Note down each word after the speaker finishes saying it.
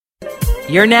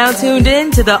You're now tuned in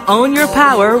to the Own Your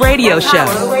Power radio show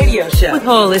with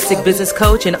holistic business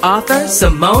coach and author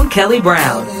Simone Kelly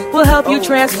Brown. We'll help you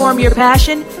transform your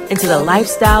passion into the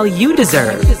lifestyle you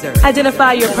deserve.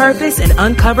 Identify your purpose and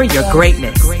uncover your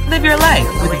greatness. Live your life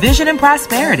with vision and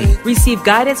prosperity. Receive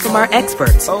guidance from our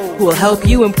experts who will help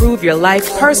you improve your life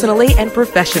personally and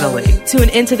professionally. Tune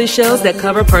into the shows that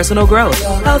cover personal growth,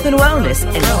 health and wellness,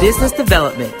 and business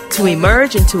development to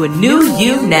emerge into a new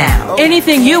you now.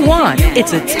 Anything you want,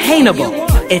 it's attainable.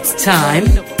 It's time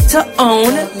to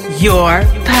own your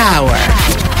power.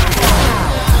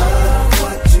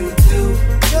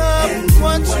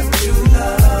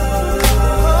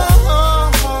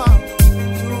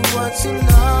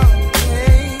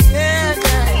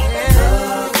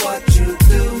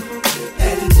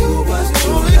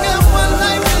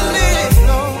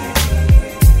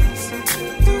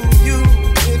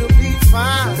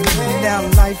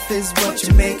 Life is what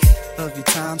you make of your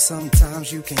time.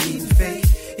 Sometimes you can even fake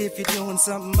if you're doing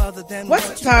something other than What's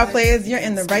up, Power Players? You're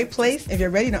in the right place if you're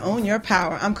ready to own your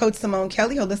power. I'm Coach Simone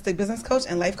Kelly, holistic business coach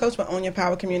and life coach with Own Your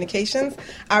Power Communications.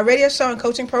 Our radio show and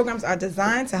coaching programs are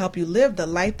designed to help you live the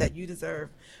life that you deserve.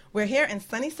 We're here in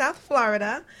sunny South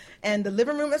Florida, and the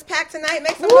living room is packed tonight.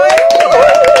 Make some noise.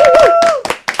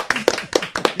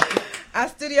 Our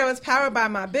studio is powered by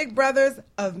my big brothers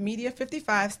of Media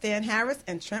 55, Stan Harris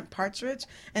and Trent Partridge.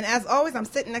 And as always, I'm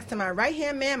sitting next to my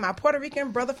right-hand man, my Puerto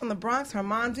Rican brother from the Bronx,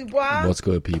 Herman Dubois. What's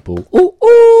good, people? Ooh,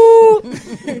 ooh.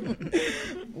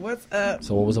 What's up?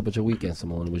 So what was up with your weekend,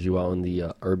 Simone? Was you out on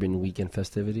the urban weekend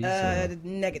festivities?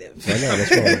 Negative. I know,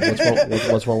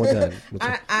 what's wrong with that?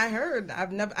 I heard. I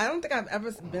don't think I've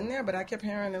ever been there, but I kept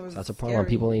hearing it was That's a problem. scary.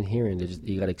 People ain't hearing.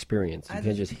 You got to experience. You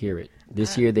can't just hear it.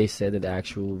 This year they said that the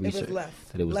actual research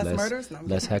it was less murders,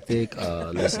 less hectic,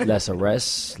 less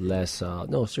arrests, less.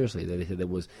 No, seriously, they said there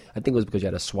was. I think it was because you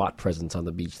had a SWAT presence on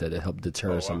the beach that it helped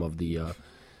deter some of the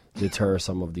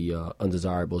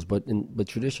undesirables. But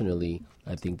traditionally,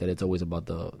 I think that it's always about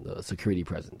the security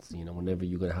presence. You know, whenever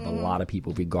you're going to have a lot of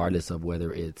people, regardless of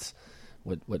whether it's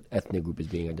what ethnic group is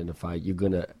being identified, you're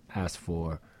going to ask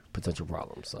for potential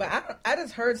problems. So. But I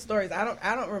just heard stories. I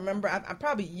don't remember. I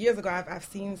probably years ago I've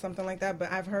seen something like that.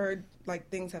 But I've heard like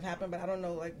things have happened. But I don't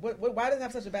know like why does it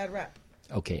have such a bad rap?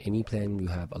 Okay, anytime you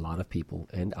have a lot of people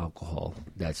and alcohol,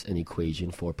 that's an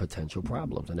equation for potential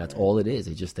problems. And that's all it is.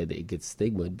 It's just that it gets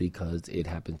stigmatized because it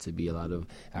happens to be a lot of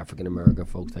African-American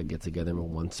folks that get together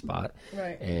in one spot.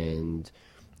 Right. And,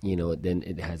 you know, then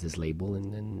it has this label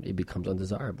and then it becomes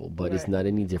undesirable. But Right. it's not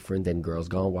any different than Girls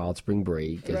Gone Wild Spring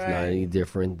Break. It's Right. not any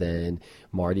different than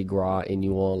Mardi Gras in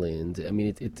New Orleans. I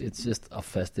mean, it's just a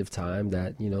festive time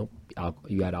that, you know,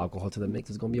 you add alcohol to the mix,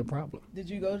 it's going to be a problem. Did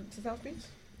you go to South Beach?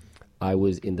 I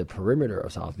was in the perimeter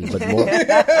of South Beach, but more,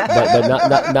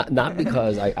 but not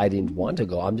because I didn't want to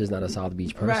go. I'm just not a South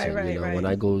Beach person. Right, you know, right. when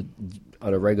I go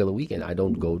on a regular weekend, I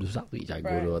don't go to South Beach. I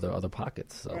Right. go to other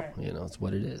pockets. So Right. you know, it's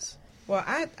what it is. Well,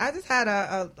 I just had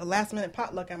a last minute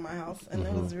potluck at my house, and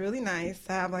it was really nice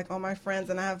to have like all my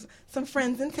friends, and I have some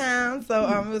friends in town, so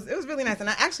it was really nice. And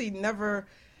I actually never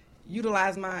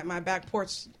utilized my back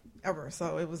porch ever,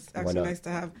 so it was actually nice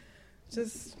to have.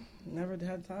 Just never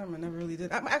had time. I never really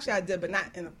did. Actually, I did, but not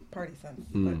in a party sense.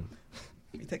 But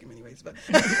we take them anyways. But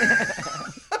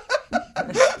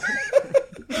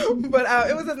but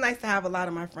it was just nice to have a lot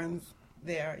of my friends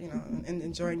there, you know, and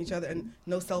enjoying each other. And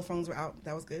no cell phones were out.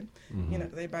 That was good, you know,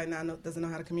 because everybody now doesn't know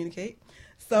how to communicate.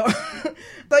 So,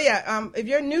 if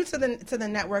you're new to the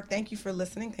network, thank you for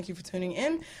listening. Thank you for tuning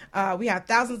in. We have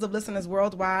thousands of listeners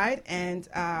worldwide, and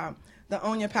the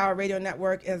Own Your Power Radio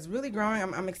Network is really growing.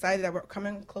 I'm excited that we're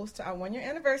coming close to our 1-year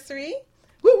anniversary.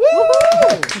 Woo woo!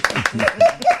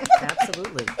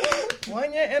 Absolutely.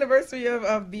 1-year anniversary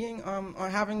of being or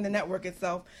having the network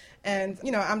itself. And,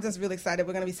 you know, I'm just really excited.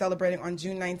 We're going to be celebrating on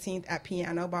June 19th at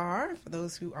Piano Bar for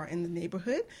those who are in the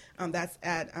neighborhood. That's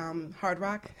at Hard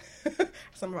Rock.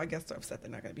 Some of our guests are upset they're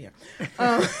not going to be here.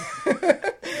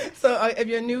 So if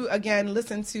you're new, again,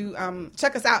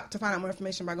 check us out to find out more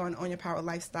information by going to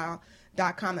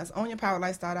ownyourpowerlifestyle.com. That's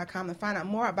ownyourpowerlifestyle.com to find out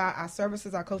more about our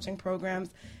services, our coaching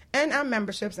programs, and our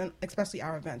memberships, and especially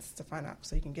our events to find out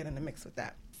so you can get in the mix with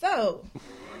that. So...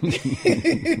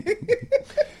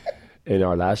 In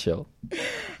our last show.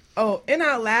 In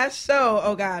our last show,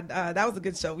 oh God, that was a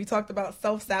good show. We talked about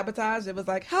self-sabotage. It was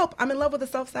like, help, I'm in love with a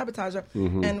self-sabotager.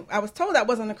 And I was told that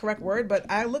wasn't the correct word, but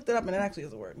I looked it up and it actually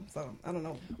is a word. So I don't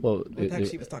know what the heck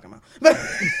she was talking about.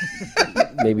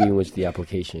 Maybe in which the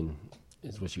application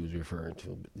is what she was referring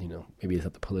to. You know, maybe it's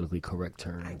not the politically correct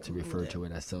term to refer to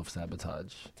it as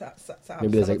self-sabotage.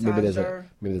 Maybe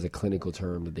there's a clinical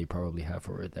term that they probably have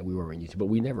for it that we weren't used to, but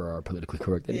we never are politically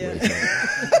correct anyway.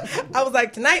 Yeah. So. I was was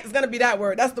like, tonight is going to be that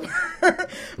word. That's the word.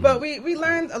 But we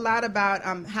learned a lot about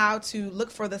how to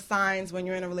look for the signs when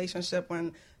you're in a relationship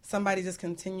when somebody just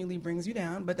continually brings you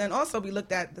down. But then also we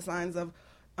looked at the signs of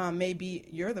maybe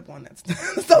you're the one that's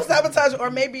self-sabotage, or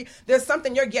maybe there's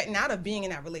something you're getting out of being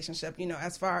in that relationship,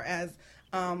 as far as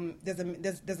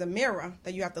there's a mirror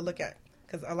that you have to look at.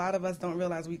 Because a lot of us don't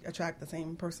realize we attract the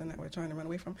same person that we're trying to run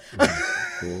away from.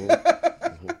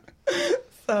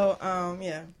 So,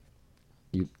 yeah.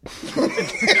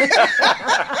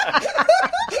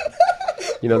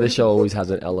 This show always has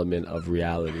an element of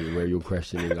reality where you're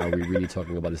questioning, are we really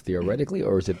talking about this theoretically,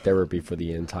 or is it therapy for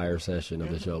the entire session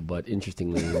of the show? But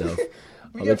interestingly enough,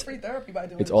 we get free therapy by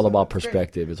doing it. It's all about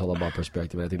perspective. It's all about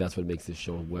perspective. And I think that's what makes this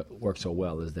show work so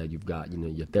well, is that you've got,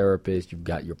 your therapist, you've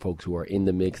got your folks who are in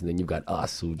the mix, and then you've got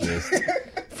us who just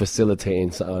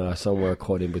facilitating somewhere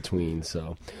caught in between.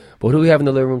 So, but who do we have in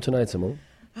the living room tonight, Simone?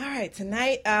 All right,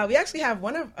 tonight we actually have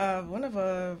one of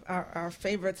our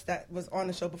favorites that was on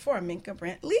the show before, Minka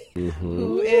Brantley,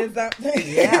 who is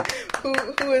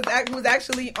who's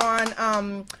actually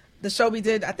on the show we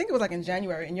did. I think it was like in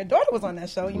January, and your daughter was on that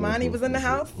show. Imani was in the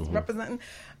house representing,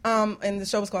 and the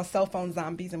show was called Cell Phone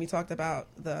Zombies, and we talked about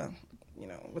the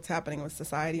what's happening with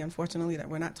society, unfortunately, that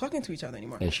we're not talking to each other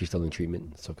anymore. And she's still in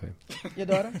treatment. It's okay. Your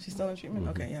daughter? She's still in treatment?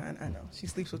 Okay, yeah, I know. She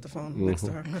sleeps with the phone next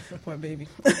to her. Poor baby.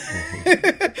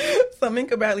 So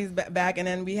Minka Bradley's back, and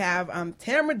then we have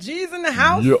Tamara G's in the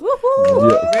house. Yep.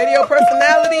 Yep. Radio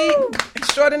personality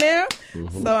extraordinaire.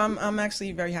 So I'm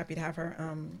actually very happy to have her.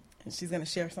 And she's going to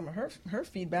share some of her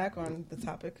feedback on the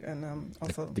topic, and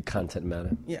also the content matter.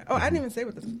 Yeah. Oh, I didn't even say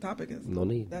what the topic is. No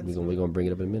need. We're going to bring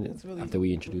it up in a minute after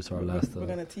we introduce our last. We're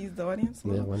going to tease the audience.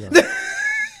 Yeah, why not?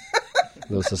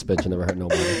 Little suspension never hurt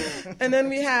nobody. And then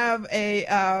we have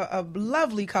a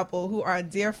lovely couple who are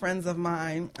dear friends of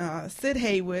mine, Sid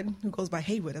Haywood, who goes by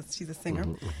Haywood, as she's a singer,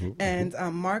 and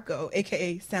Marco,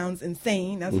 a.k.a. Sounds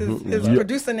Insane. That's his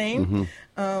producer name.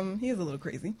 He is a little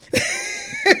crazy.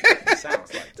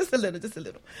 Sounds like just a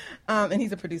little. And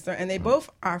he's a producer, and they both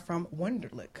are from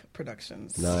Wonderlick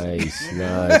Productions. Nice.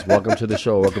 Welcome to the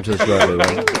show. Welcome to the show,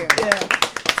 everybody. Yeah.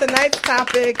 Tonight's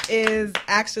topic is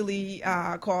actually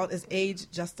called "Is Age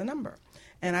Just a Number?"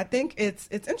 And I think it's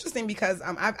interesting because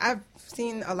I've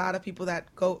seen a lot of people that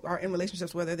are in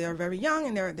relationships whether they're very young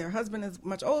and their husband is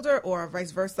much older, or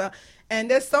vice versa. And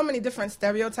there's so many different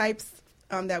stereotypes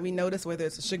that we notice, whether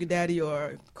it's a sugar daddy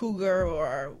or cougar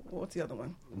or what's the other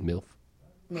one? MILF.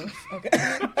 Okay.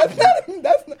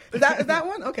 Is that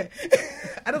one? Okay.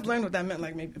 I just learned what that meant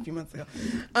like maybe a few months ago.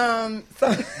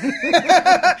 So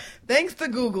thanks to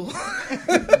Google.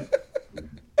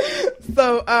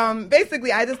 So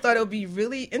basically, I just thought it would be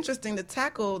really interesting to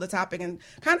tackle the topic and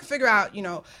kind of figure out,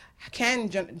 can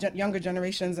younger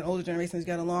generations and older generations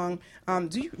get along?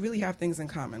 Do you really have things in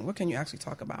common? What can you actually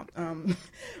talk about?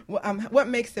 What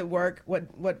makes it work?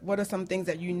 What are some things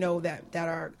that that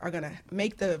are going to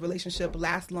make the relationship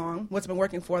last long? What's been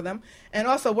working for them? And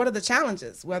also, what are the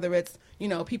challenges? Whether it's,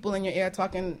 people in your ear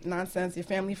talking nonsense, your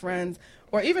family, friends,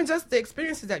 or even just the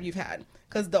experiences that you've had.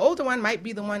 Because the older one might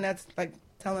be the one that's like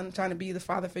trying to be the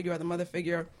father figure or the mother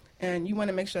figure. And you want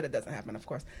to make sure that doesn't happen, of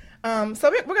course. So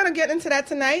we're going to get into that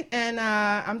tonight, and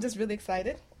I'm just really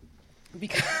excited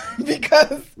because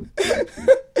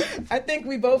I think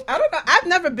we both. I don't know. I've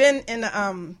never been in.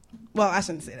 Well, I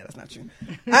shouldn't say that. That's not true.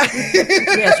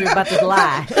 Yes, you're about to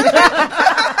lie.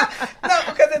 No,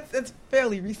 because it's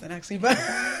fairly recent, actually. But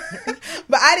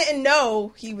I didn't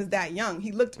know he was that young.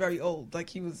 He looked very old.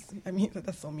 Like he was. I mean,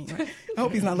 that's so mean. Right? I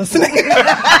hope he's not listening.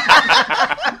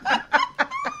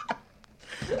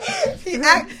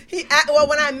 Well,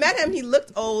 when I met him, he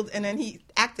looked old, and then he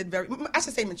acted very, I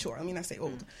should say mature. I mean, I say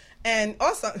old. And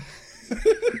also,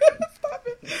 stop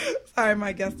it. Sorry,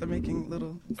 my guests are making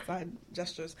little side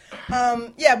gestures.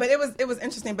 Yeah, but it was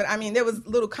interesting. But I mean, there was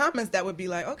little comments that would be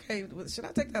like, okay, should I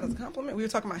take that as a compliment? We were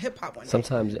talking about hip hop one day.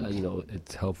 Sometimes,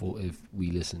 it's helpful if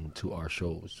we listen to our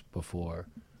shows before,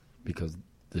 because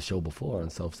the show before on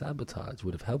self-sabotage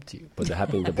would have helped you. But the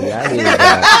reality is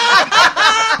that...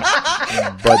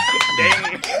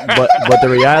 But the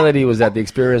reality was that the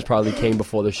experience probably came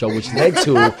before the show, which led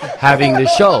to having the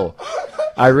show.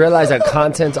 I realize that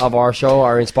contents of our show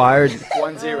are inspired.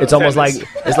 It's almost like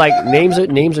names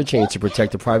are changed to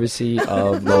protect the privacy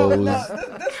of those. No,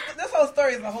 this whole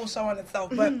story is a whole show on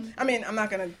itself. But I mean, I'm not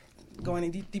going to go any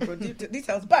deeper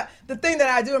details. But the thing that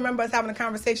I do remember is having a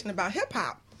conversation about hip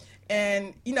hop.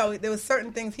 And there was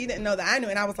certain things he didn't know that I knew,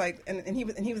 and I was like, and he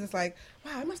was just like,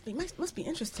 wow, it must be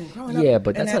interesting growing up. Yeah,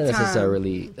 but that's not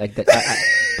necessarily like that.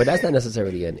 But that's not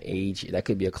necessarily an age. That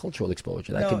could be a cultural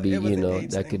exposure. That could be,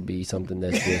 that could be something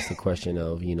that's just a question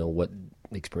of, what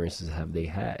experiences have they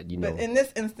had? You know, But in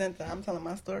this instance, I'm telling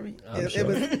my story. I'm It sure.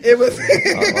 was the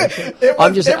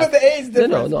age difference.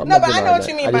 No, I'm No, not but I denying know what that.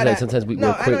 you mean I by just that. like sometimes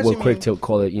No, I know what we're you quick mean. to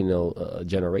call it, a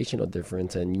generational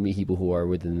difference, and you meet people who are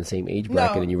within the same age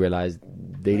bracket, No. and you realize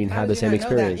they didn't How have the did you same not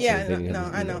know that? experience. Yeah, They didn't no,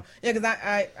 have I the- know. Yeah, because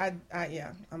I,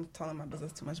 I'm telling my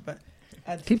business too much, but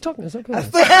Keep talking. It's okay. no,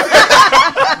 but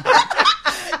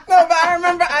I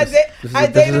remember I This is a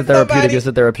dated therapeutic. somebody. It's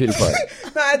a therapeutic part.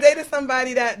 No, I dated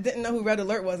somebody that didn't know who Red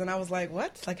Alert was, and I was like,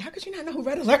 "What? Like, how could you not know who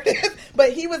Red Alert is?"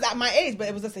 But he was at my age, but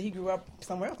it was just that he grew up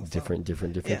somewhere else. So. Different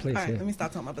Yeah. place. All right, Yeah. let me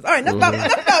stop talking about this. All right, enough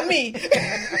about me.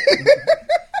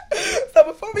 So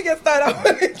before we get started, I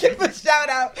want to give a shout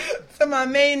out to my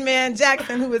main man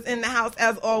Jackson, who is in the house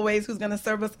as always, who's going to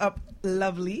serve us up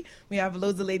lovely. We have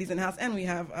loads of ladies in the house, and we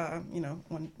have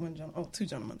two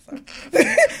gentlemen. Sorry,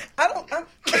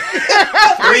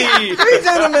 three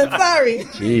gentlemen. Sorry.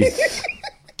 Jeez.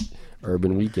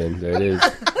 Urban weekend. There it is.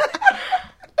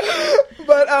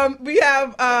 But we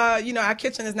have, our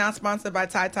kitchen is now sponsored by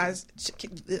Tai Tai's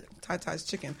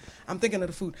Chicken. I'm thinking of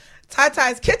the food. Tai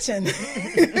Tai's Kitchen.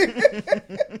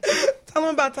 Tell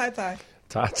them about Tai Tai.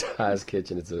 Tai Tai's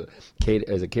Kitchen is a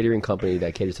catering company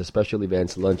that caters to special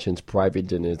events, luncheons, private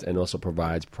dinners, and also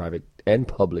provides private and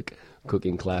public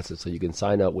cooking classes. So you can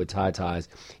sign up with Tai Tai's.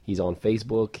 He's on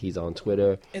Facebook. He's on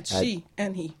Twitter. It's she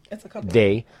and he. It's a couple.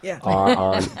 They Yeah. are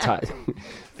on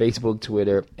Facebook,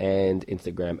 Twitter, and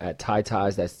Instagram at Tai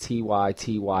Tai's. That's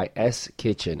TYTYS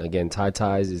Kitchen. Again, Tai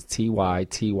Tai's is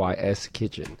TYTYS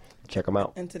Kitchen. Check them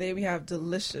out. And today we have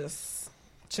delicious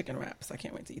chicken wraps. I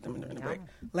can't wait to eat them during the break.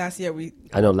 Last year we.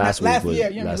 I know last week Last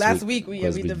was week we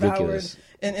devoured, ridiculous.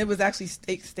 and it was actually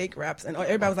steak wraps, and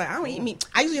everybody was like, "I don't eat meat.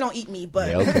 I usually don't eat meat, but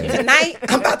Yeah, okay. tonight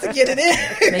I'm about to get it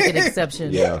in." Make an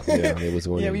exception. Yeah, it was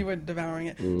one. Yeah, we were devouring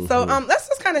it. So let's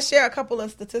just kind of share a couple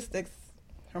of statistics,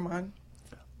 Herman,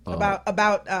 about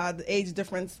the age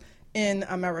difference in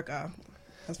America.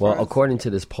 as far Well, as- according to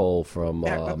this poll from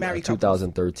married couples.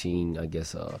 2013, I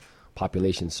guess,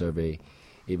 population survey,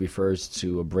 it refers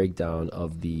to a breakdown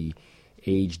of the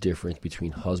age difference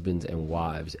between husbands and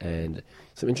wives. And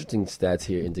some interesting stats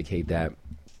here indicate that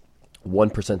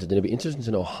 1%, and it'd be interesting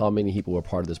to know how many people were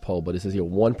part of this poll, but it says here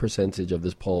 1% of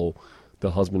this poll,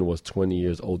 the husband was 20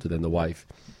 years older than the wife.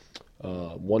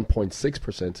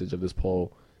 1.6% of this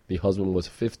poll, the husband was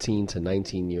 15 to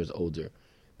 19 years older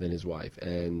than his wife.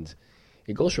 And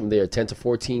it goes from there. 10 to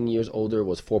 14 years older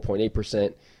was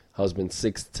 4.8%. Husband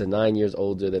 6 to 9 years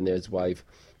older than his wife,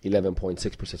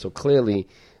 11.6%. So clearly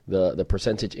the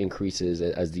percentage increases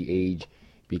as the age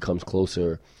becomes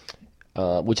closer,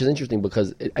 which is interesting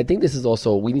because I think this is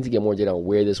also, we need to get more data on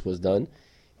where this was done.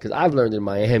 Because I've learned in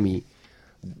Miami,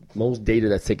 most data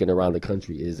that's taken around the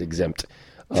country is exempt.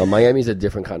 Miami is a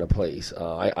different kind of place.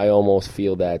 I almost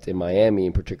feel that in Miami,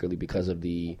 and particularly because of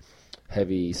the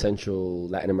heavy Central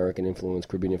Latin American influence,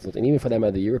 Caribbean influence, and even for that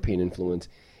matter, the European influence,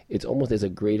 it's almost there's a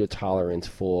greater tolerance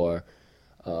for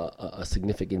a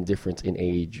significant difference in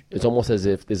age. It's almost as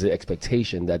if there's an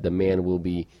expectation that the man will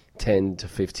be 10 to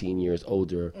 15 years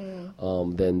older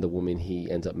than the woman he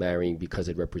ends up marrying because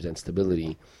it represents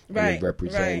stability. And it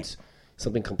represents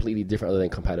something completely different other than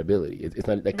compatibility. It's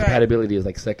not like compatibility is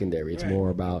like secondary. It's more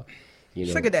about,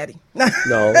 sugar daddy.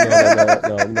 No,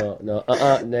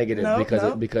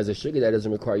 negative. Because a sugar daddy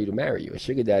doesn't require you to marry you. A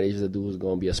sugar daddy is just a dude who's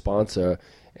going to be a sponsor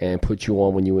and put you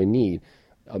on when you're in need.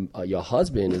 Your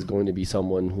husband is going to be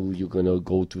someone who you're going to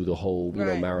go through the whole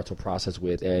marital process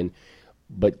with,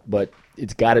 but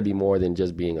it's got to be more than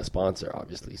just being a sponsor,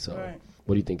 obviously. So,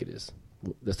 what do you think it is?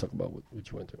 Let's talk about what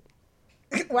you went through.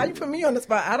 Why you put me on the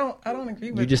spot? I don't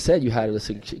agree with you. Just said you had a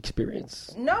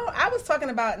experience. No, I was talking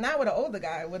about not with an older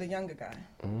guy, with a younger guy.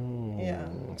 Yeah.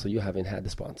 So you haven't had the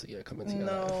sponsor yet coming to your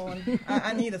life. No,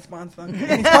 I need a sponsor.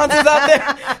 Any sponsors out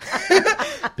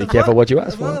there? Be careful what you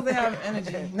ask for. As long as they have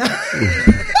energy.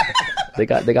 They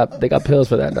got pills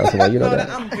for that now. So you know that.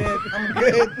 I'm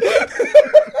good.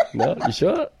 No, you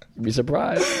sure? You'd be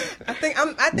surprised. I think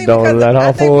Don't let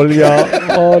her fool you.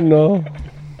 Oh no.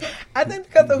 I think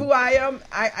because of who I am,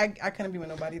 I couldn't be with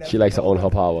nobody. She likes to own her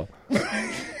power.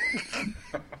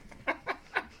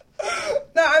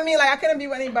 No, I mean, like, I couldn't be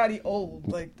with anybody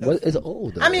old. Like, what is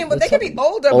old? I mean, but they can be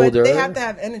older, but they have to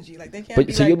have energy. Like, they can't. But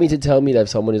be so like, you mean to tell me that if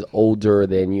someone is older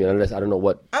than you, unless I don't know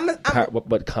what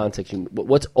what context you.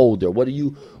 What's older?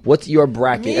 What's your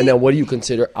bracket, and then what do you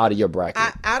consider out of your bracket?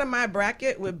 Out of my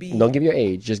bracket would be. Don't give your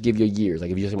age. Just give your years.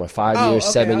 Like if you say 5 years,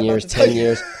 7 years, 10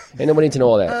 years, ain't nobody need to know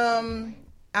all that.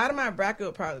 Out of my bracket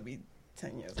would probably be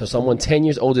 10 years. So someone 10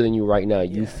 years older than you right now,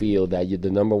 you feel that the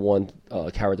number one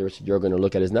characteristic you're going to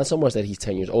look at is not so much that he's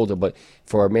 10 years older, but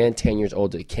for a man 10 years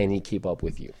older, can he keep up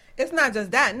with you? It's not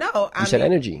just that. No, You said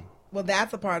energy. Well,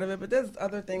 that's a part of it, but there's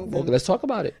other things. Well, let's talk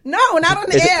about it. No, not on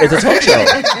the air. It's a talk show.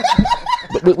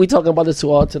 But we're talking about this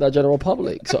to the general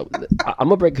public. So I'm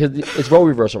gonna break because it's role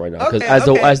reversal right now. Because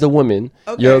as the woman,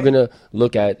 you're gonna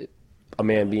look at a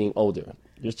man being older.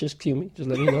 Just cue me. Just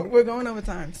let me know. We're going over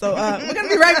time, so we're gonna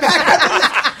be right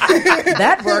back.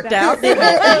 That worked out, didn't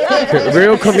it?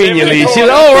 Real conveniently. She's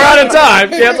we're out of time.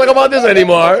 Can't talk about this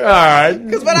anymore. All right.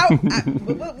 Because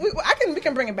we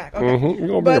can bring it back. Okay. Mm-hmm. You're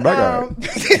gonna bring it back. All right.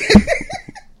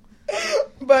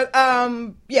 But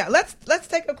yeah, let's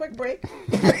take a quick break.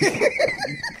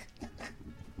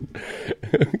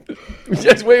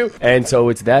 Just wait. And so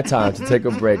it's that time to take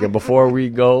a break. And before we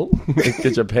go,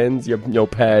 get your pens, your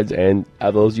pads, and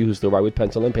those of you who still write with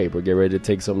pencil and paper, get ready to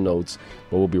take some notes.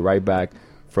 But we'll be right back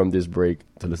from this break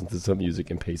to listen to some music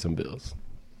and pay some bills.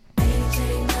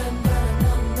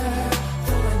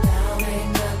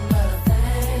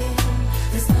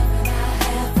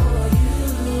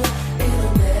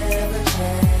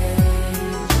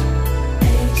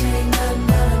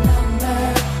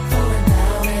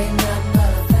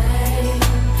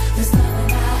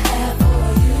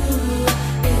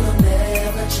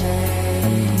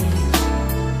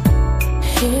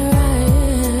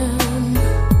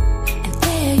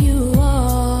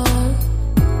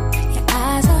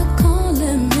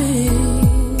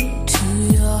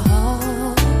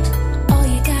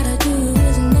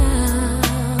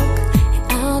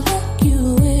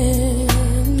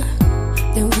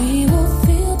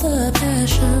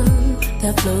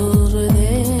 Flows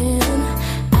within.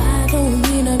 I don't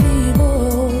mean to be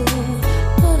bold,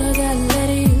 but I gotta let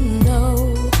you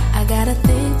know I got a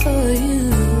thing for you,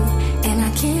 and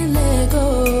I can't let go.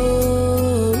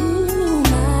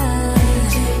 My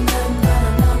ain't nothing but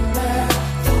a number,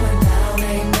 going down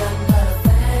ain't nothing but a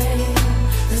thing.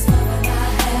 There's nothing I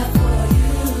have for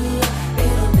you,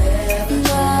 it'll never change.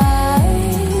 My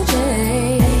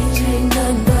ain't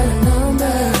nothing but a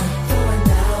number, going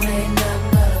down ain't nothing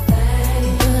but a thing.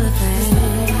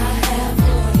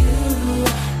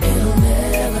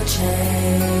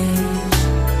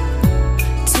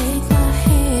 Take my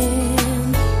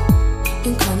hand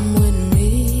and come with me,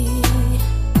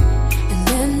 and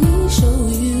let me show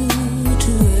you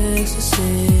to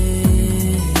ecstasy.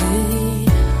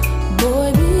 Boy,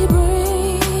 be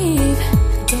brave,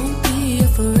 don't be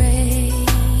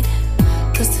afraid,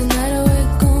 'cause tonight we're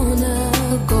gonna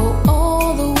go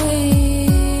all the way.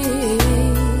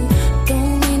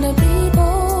 Don't mean to be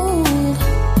bold,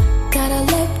 gotta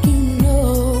let you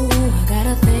know I got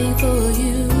a thing for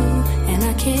you, and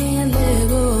I can't let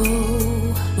go.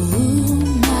 Ooh,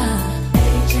 my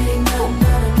age ain't nothing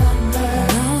but a number,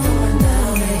 going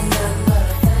down ain't nothing but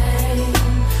a thing.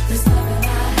 There's nothing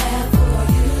I have for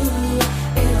you,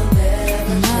 it'll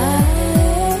never change. My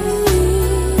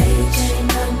age ain't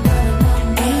nothing but a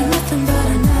number, ain't nothing but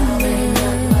a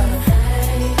number,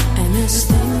 and this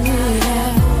thing we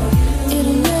have,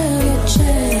 it'll never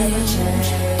change.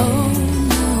 Oh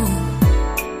no.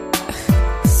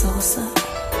 So what's up?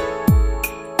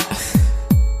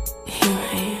 Here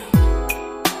I am.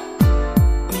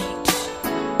 Reach.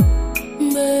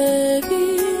 Baby,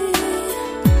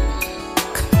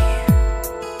 come here.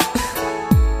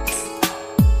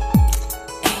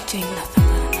 Age ain't nothing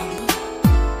but a number.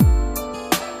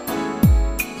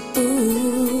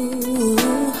 Ooh,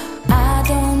 I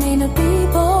don't mean to be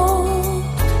bold,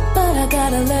 but I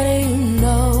gotta let you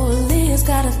know Leah's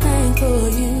got a thing for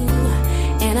you,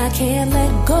 and I can't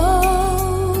let go.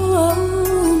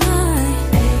 My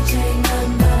age ain't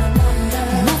nothing but a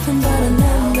number, nothing but a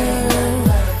number,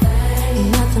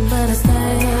 nothing but a thing.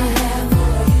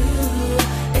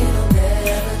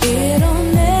 It'll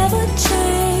never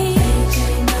change.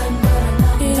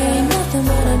 It ain't nothing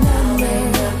but a number.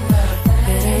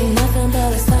 It ain't nothing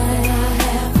but a thing.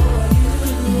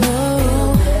 No,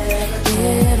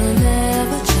 it'll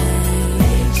never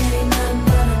change.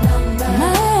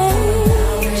 My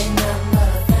age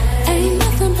ain't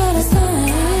nothing but a thing.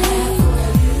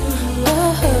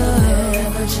 Oh,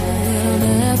 it'll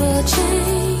never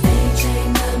change.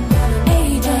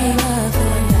 Age ain't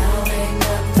nothing.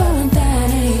 Throwing down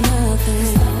ain't nothing.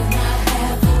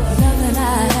 Nothing I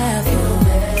have for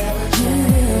you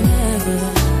will never.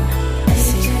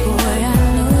 See, boy, I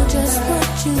know just what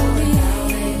you need.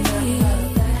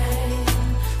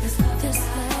 This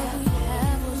love we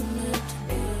have was meant to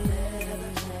be.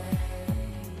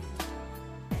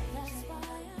 That's why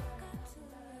I got to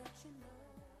let you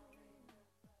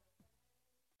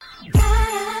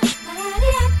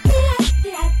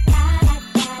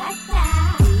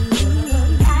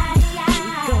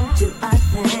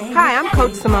Hi, I'm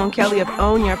Coach Simone Kelly of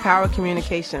Own Your Power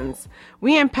Communications.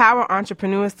 We empower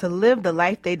entrepreneurs to live the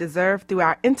life they deserve through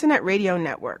our internet radio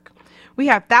network. We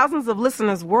have thousands of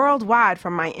listeners worldwide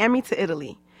from Miami to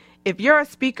Italy. If you're a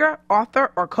speaker,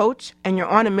 author, or coach, and you're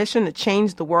on a mission to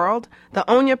change the world, the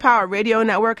Own Your Power Radio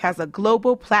Network has a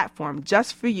global platform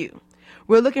just for you.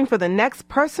 We're looking for the next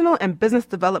personal and business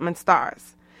development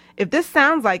stars. If this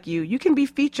sounds like you, you can be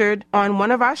featured on one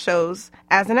of our shows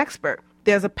as an expert.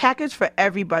 There's a package for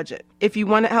every budget. If you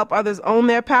want to help others own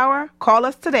their power, call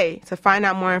us today to find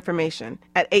out more information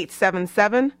at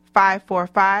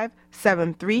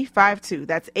 877-545-7352.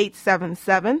 That's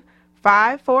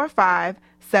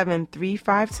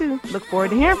 877-545-7352. Look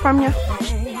forward to hearing from you.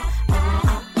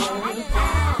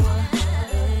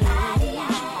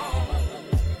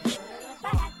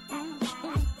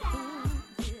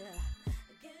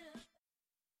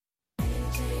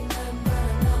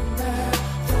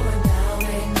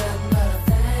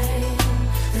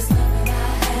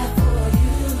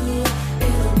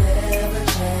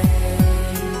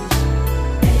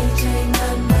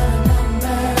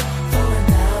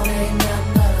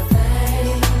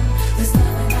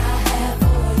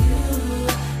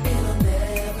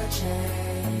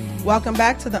 Welcome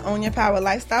back to the Own Your Power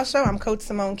Lifestyle Show. I'm Coach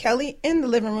Simone Kelly in the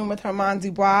living room with Herman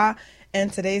Dubois,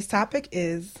 and today's topic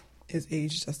is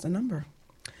age just a number?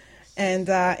 And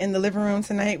in the living room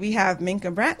tonight, we have Minka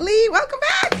Brantley. Welcome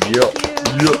back. Thank you.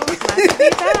 Glad to be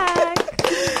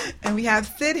back. And we have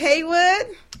Sid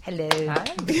Haywood. Hello.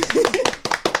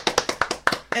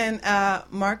 And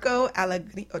Marco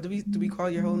Allegri. Oh, do we call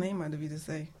your whole name, or do we just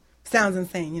say sounds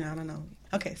insane? You know, I don't know.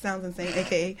 Okay, sounds insane,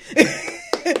 aka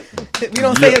we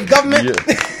don't say his government.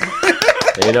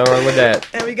 Ain't nothing wrong with that.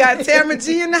 And we got Tamara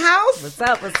G in the house. What's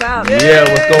up? What's up? Yeah,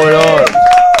 what's going on?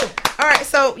 All right,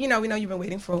 so we know you've been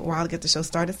waiting for a while to get the show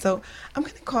started. So I'm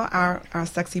going to call our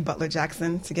sexy butler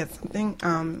Jackson to get something.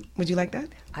 Would you like that?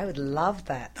 I would love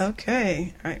that.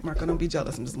 Okay. All right, Marco, don't be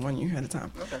jealous. I'm just warning you ahead of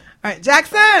time. Okay. All right,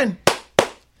 Jackson.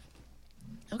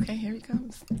 Okay, here he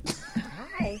comes.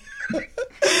 Hi.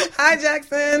 Hi,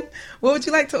 Jackson. What would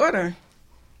you like to order?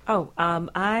 Oh, I'm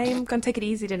going to take it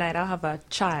easy tonight. I'll have a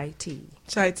chai tea.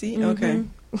 Chai tea? Okay.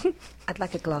 I'd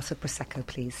like a glass of Prosecco,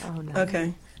 please. Oh, no.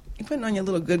 Okay. You're putting on your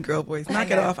little good girl voice. Knock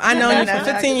it off. I know you for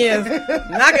 15 years.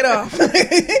 Knock it off.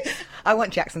 I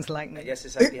want Jackson to like me. I guess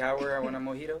it's happy hour. I want a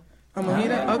mojito. A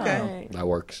mojito? Okay. That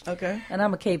works. Okay. And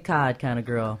I'm a Cape Cod kind of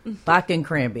girl. Vodka and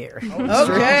cranberry.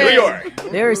 Okay.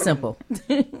 Very simple.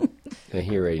 And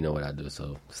he already know what I do,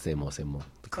 so same old.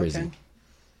 The crazy. Okay.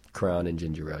 Crown and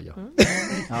ginger ale, yo.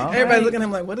 Everybody's looking at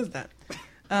him like, what is that?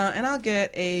 And I'll get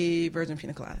a virgin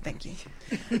pina colada. Thank you.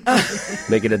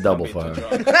 Make it a double for her.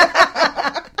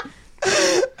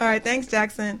 All right. Thanks,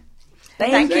 Jackson.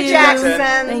 Thank you, Jackson.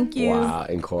 Thank you. Wow,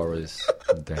 and chorus.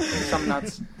 Some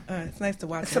nuts. It's nice to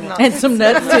watch. And some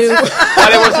nuts, too. While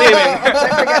I was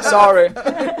leaving. Sorry.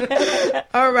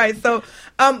 All right. So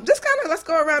just kind of let's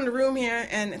go around the room here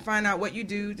and find out what you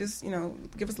do. Just,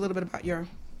 give us a little bit about your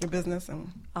business.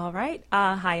 All right.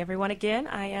 Hi, everyone, again.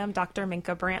 I am Dr.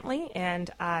 Minka Brantley, and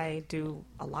I do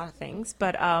a lot of things.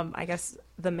 But I guess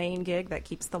the main gig that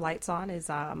keeps the lights on is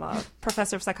I'm a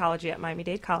professor of psychology at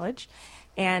Miami-Dade College.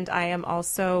 And I am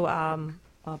also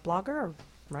a blogger, or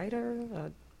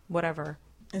writer, whatever.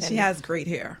 And she has great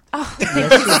hair. Oh,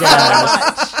 Yes, she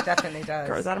does. Definitely does.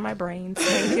 grows out of my brain.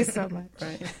 Thank you so much.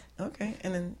 Right. Okay.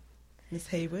 And then Miss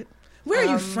Haywood. Where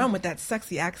are you from with that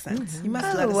sexy accent? You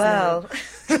must let us know.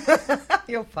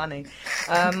 You're funny.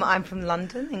 I'm from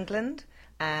London, England,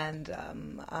 and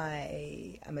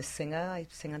I am a singer. I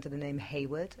sing under the name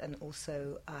Haywood, and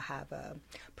also I have a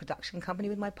production company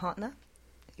with my partner,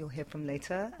 you'll hear from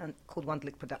later, called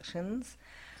Wonderlick Productions.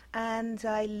 And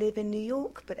I live in New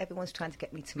York, but everyone's trying to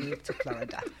get me to move to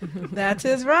Florida. That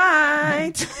is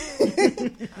right.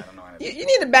 You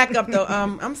need to back up, though.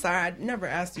 I'm sorry, I never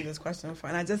asked you this question before,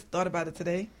 and I just thought about it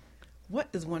today. What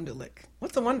is Wonderlick?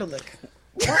 What's a Wonderlick?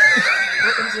 What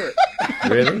is it?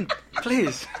 Really?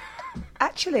 Please.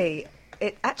 Actually,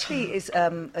 it is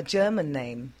a German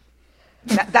name.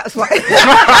 That was what...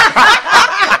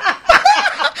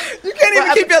 You can't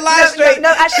even keep your lies straight.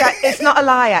 No, actually, it's not a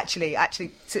lie, actually. I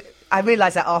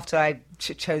realised that after I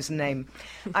chose the name.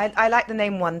 I like the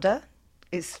name Wonder.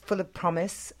 It's full of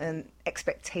promise and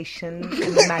expectation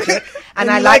and magic. And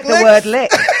I like the word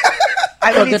lick.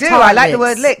 I really do. I like the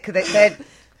word lick.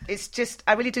 It's just,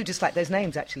 I really do just like those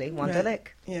names, actually. Wonder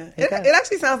Lick. Yeah. It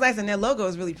actually sounds nice, and their logo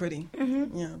is really pretty.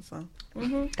 Mm-hmm. Yeah, so.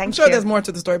 Mm-hmm. I'm sure there's more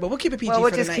to the story, but we'll keep it PG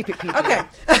for just tonight. keep it PG. Okay.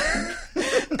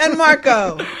 And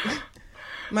Marco,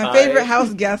 my favorite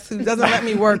house guest who doesn't let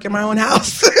me work in my own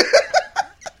house.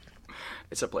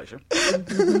 It's a pleasure.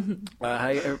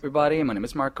 Hi, everybody. My name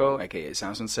is Marco, aka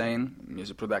Sounds Insane.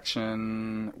 Music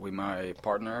production with my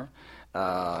partner,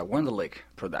 Wendelick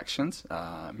Productions.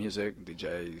 Music,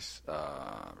 DJs,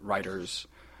 writers,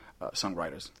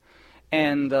 songwriters.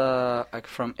 And I'm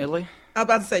from Italy. I was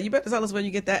about to say, you better tell us where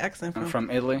you get that accent from. I'm from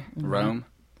Italy, Rome.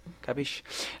 Capiche?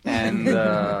 And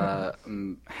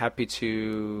I'm happy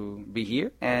to be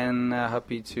here and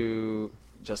happy to,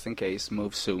 just in case,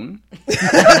 move soon.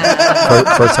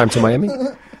 First time to Miami?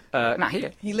 Not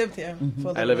here. He lived here.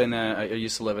 I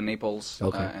used to live in Naples,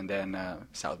 Okay. and then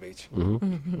South Beach,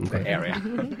 Mm-hmm. the area.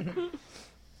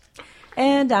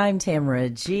 And I'm Tamara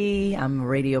G. I'm a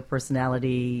radio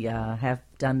personality. Have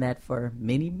done that for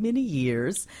many, many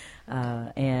years.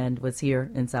 And was here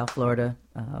in South Florida,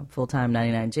 full-time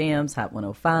 99 Jams, Hot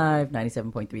 105,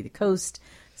 97.3 The Coast.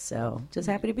 So just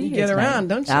happy to be here Get tonight. around,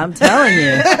 don't you? I'm telling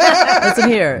you. Listen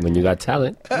here. When you got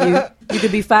talent. You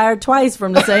could be fired twice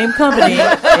from the same company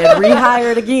and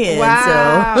rehired again.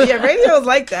 Wow. So. Yeah, radio's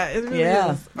like that. It really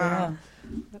Yeah. is. Wow. Yeah.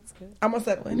 I almost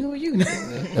said, well, who are you?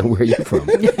 And where are you from?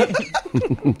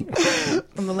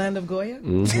 From the land of Goya?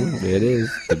 Mm-hmm. It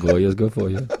is. The Goya's good for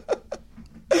you.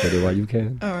 Get it while you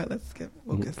can. All right, let's get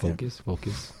focused.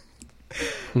 Focus.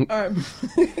 All right.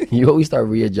 You always start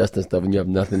readjusting stuff and you have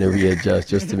nothing to readjust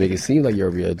just to make it seem like you're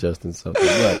readjusting something.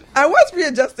 But I was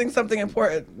readjusting something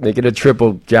important. make it a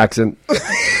triple, Jackson.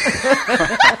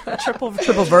 Triple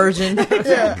version.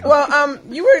 Yeah. Well,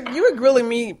 you were grilling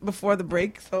me before the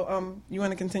break, so you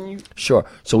want to continue? Sure.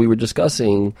 So we were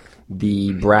discussing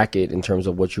the bracket in terms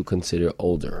of what you consider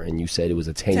older, and you said it was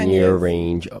a 10-year 10 years.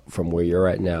 range from where you're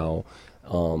at now.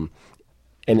 And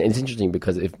it's interesting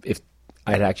because if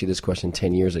I had asked you this question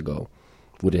 10 years ago,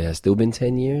 would it have still been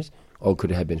 10 years, or could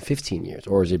it have been 15 years?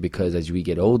 Or is it because as we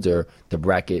get older, the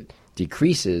bracket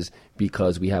decreases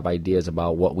because we have ideas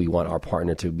about what we want our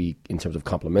partner to be in terms of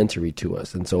complementary to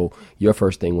us? And so your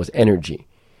first thing was energy.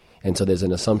 And so there's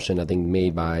an assumption, I think,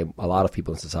 made by a lot of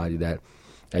people in society that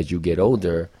as you get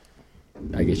older,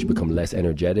 I guess you become less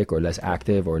energetic or less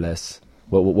active or less...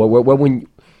 when,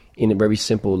 in a very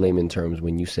simple layman terms,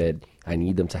 when you said, I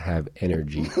need them to have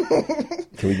energy,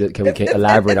 can we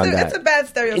elaborate on that? It's a bad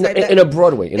stereotype. In a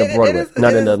broad way,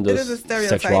 not in it those is a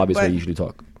stereotype, sexual obvious way but- you usually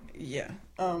talk. Yeah.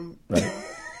 Right.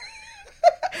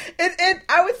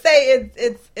 I would say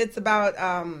it's about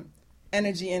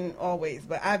energy in all ways,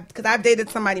 but because I've dated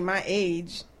somebody my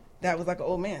age that was like an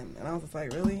old man, and I was just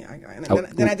like, really?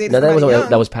 Then I dated somebody young.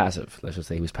 That was passive. Let's just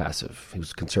say he was passive. He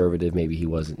was conservative. Maybe he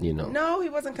wasn't. No, he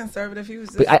wasn't conservative. He was.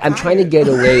 Just But I'm trying to get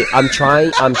away. I'm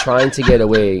trying to get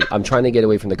away. I'm trying to get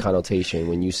away from the connotation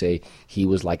when you say he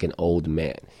was like an old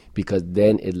man, because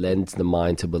then it lends the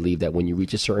mind to believe that when you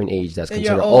reach a certain age that's That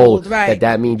considered you're old, right.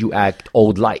 that means you act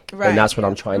old like, Right. and that's what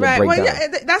I'm trying to break well, down.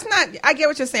 Yeah, that's not. I get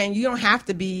what you're saying. You don't have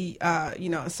to be, a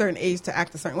certain age to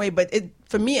act a certain way. But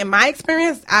for me, in my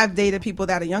experience, I've dated people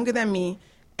that are younger than me,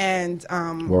 and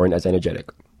Weren't as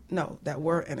energetic. no, that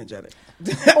were energetic.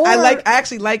 I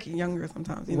actually like younger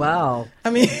sometimes. Wow. I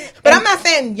mean, but I'm not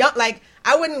saying young. Like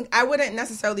I wouldn't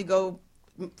necessarily go.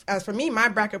 As for me, my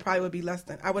bracket probably would be less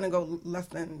than. I wouldn't go less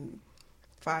than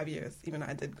 5 years, even though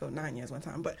I did go 9 years one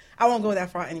time. But I won't go that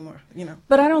far anymore.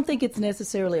 But I don't think it's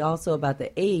necessarily also about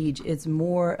the age. It's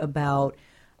more about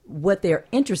what they're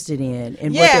interested in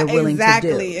and what they're willing to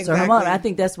do. So Herman, I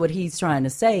think that's what he's trying to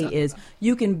say is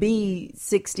you can be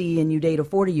 60 and you date a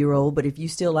 40-year-old, but if you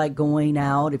still like going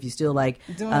out, if you still like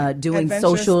doing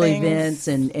social events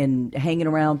and hanging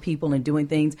around people and doing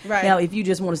things. Right. Now, if you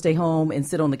just want to stay home and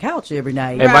sit on the couch every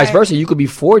night. And vice versa, you could be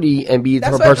 40 and be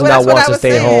the person that wants to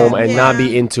stay home and not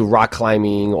be into rock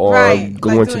climbing or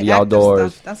going to the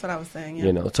outdoors. Stuff. That's what I was saying.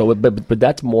 Yeah. So but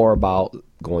that's more about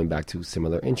going back to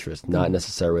similar interests, not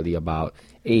necessarily about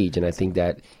age. And I think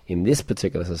that in this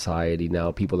particular society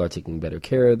now, people are taking better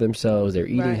care of themselves. They're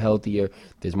eating healthier.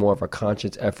 There's more of a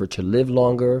conscious effort to live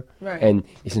longer. Right. And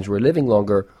since we're living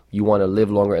longer, you want to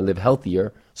live longer and live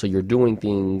healthier. So you're doing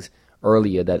things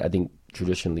earlier that I think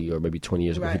traditionally or maybe 20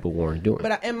 years ago people weren't doing.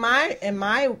 But in my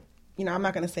I'm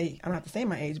not going to say, I don't have to say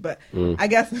my age, but I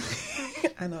guess,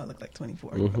 I know I look like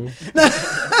 24.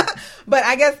 But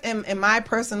I guess in my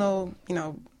personal,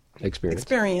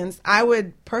 experience, I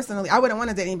wouldn't want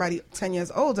to date anybody 10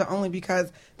 years older only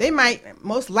because they might,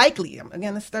 most likely,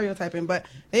 again, it's stereotyping, but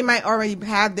they might already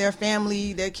have their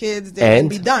family, their kids, and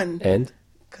be done. And?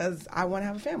 Because I want to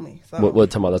have a family. So.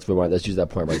 Let's use that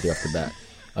point right there off the bat.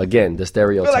 Again, the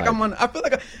stereotype. I feel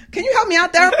like can you help me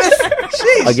out, therapist?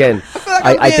 Sheesh. Again,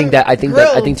 I think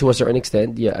grilled. to a certain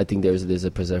extent, I think there's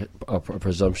a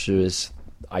presumptuous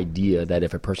idea that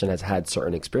if a person has had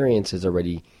certain experiences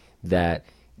already, that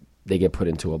they get put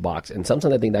into a box. And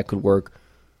sometimes I think that could work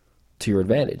to your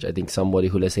advantage. I think somebody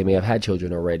who, let's say, may have had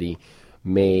children already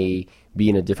may be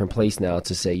in a different place now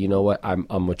to say, you know what, I'm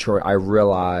mature. I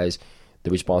realize the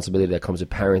responsibility that comes with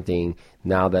parenting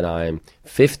now that I'm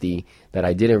 50 that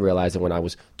I didn't realize it when I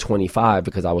was 25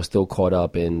 because I was still caught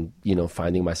up in,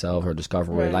 finding myself or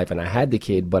discovering life. And I had the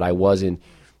kid, but I wasn't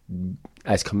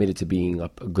as committed to being a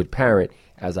good parent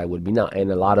as I would be now.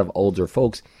 And a lot of older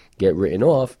folks get written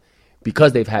off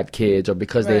because they've had kids or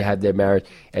because they had their marriage,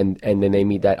 and then they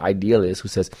meet that idealist who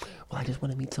says, well, I just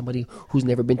want to meet somebody who's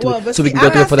never been through it so we can go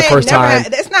through it for the first time.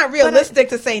 It's not realistic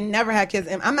to say never had kids.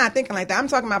 I'm not thinking like that. I'm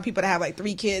talking about people that have like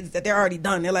 3 kids that they're already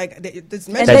done. They're like,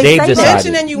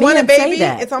 mentioning you want a baby,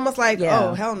 it's almost like,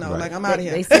 oh, hell no, like I'm out of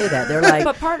here. They say that. They're like,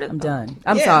 I'm done.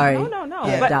 I'm sorry.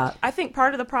 No. But I think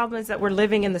part of the problem is that we're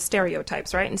living in the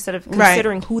stereotypes, right? Instead of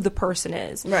considering who the person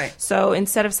is. Right. So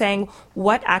instead of saying,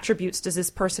 what attributes does this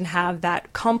person have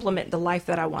that complement the life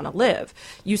that I want to live?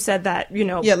 You said that,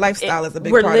 lifestyle is a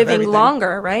big part of everything.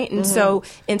 Longer, right? And so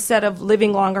instead of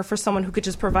living longer for someone who could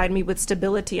just provide me with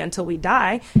stability until we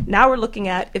die, now we're looking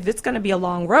at, if it's going to be a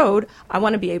long road, I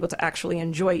want to be able to actually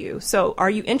enjoy you. So are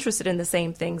you interested in the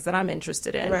same things that I'm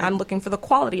interested in? Right. I'm looking for the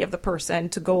quality of the person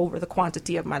to go over the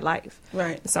quantity of my life.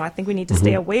 Right. So I think we need to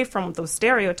stay away from those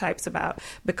stereotypes about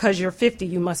because you're 50,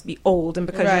 you must be old, and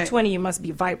because you're 20, you must be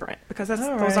vibrant, because those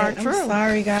aren't true. I'm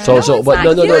sorry, guys. But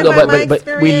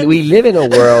we live in a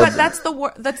world. But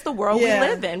that's the world we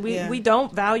live in. We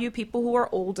don't value people who are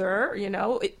older.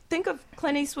 Think of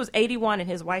Clint Eastwood was 81 and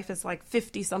his wife is like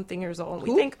 50-something years old. And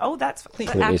we think, that's the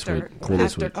actor. Clint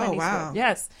Eastwood. Oh, wow.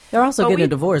 Yes. They're also getting a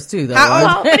divorce, too, though.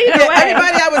 But either way.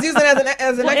 Everybody I was using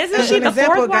as an isn't she the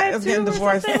example fourth wife is getting too, or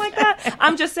divorced. something like that?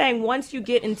 I'm just saying, once you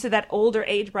get into that older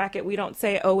age bracket, we don't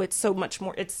say, it's so much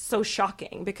more, it's so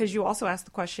shocking. Because you also asked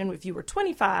the question, if you were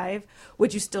 25,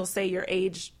 would you still say your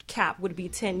age cap would be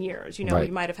 10 years? You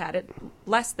might have had it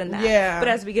less than that. Yeah. But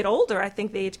as we get older, I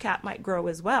think the age cap might grow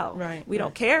as well. Right. We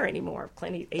don't care anymore if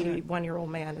Clint, 81-year-old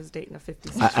man is dating a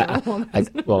 56-year-old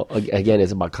woman. Well, again,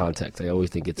 it's about context. I always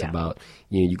think it's about,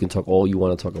 you can talk all you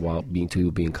want to talk about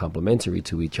being complementary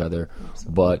to each other,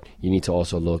 but you need to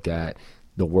also look at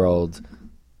the world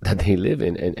that they live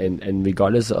in. And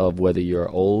regardless of whether you're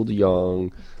old,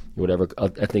 young, whatever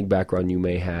ethnic background you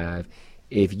may have,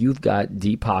 if you've got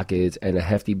deep pockets and a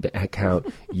hefty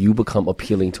account, you become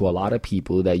appealing to a lot of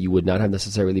people that you would not have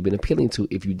necessarily been appealing to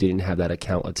if you didn't have that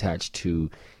account attached to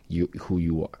who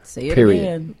you are. Say it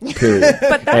Period. again. Period.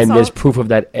 And there's proof of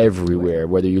that everywhere.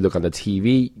 Whether you look on the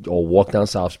TV or walk down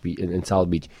South Beach, in South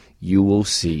Beach, you will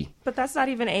see. But that's not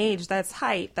even age. That's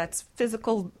height. That's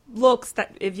physical looks.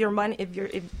 That if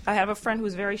I have a friend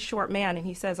who's a very short man, and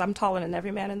he says I'm taller than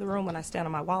every man in the room when I stand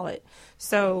on my wallet.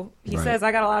 So he says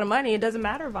I got a lot of money. It doesn't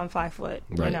matter if I'm 5 foot.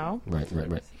 Right.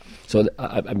 Right. So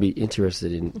I'd be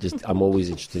interested in I'm always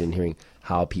interested in hearing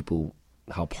how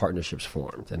partnerships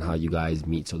formed and how you guys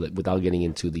meet. So that without getting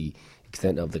into the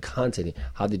extent of the content,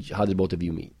 how did both of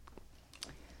you meet?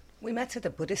 We met at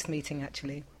a Buddhist meeting,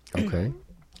 actually. Okay.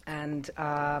 And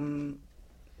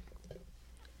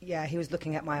he was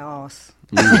looking at my arse.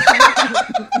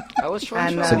 I was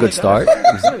trying. It's a good start.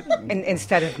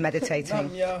 Instead of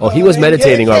meditating. Oh, he was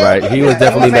meditating, all right. He was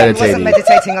definitely meditating. He wasn't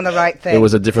meditating on the right thing. It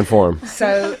was a different form.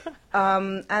 So,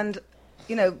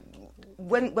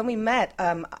 when we met,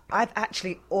 I've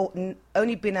actually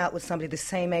only been out with somebody the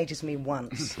same age as me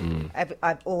once.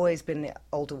 I've always been the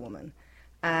older woman.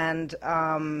 And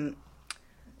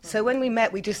so when we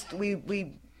met, we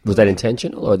Was that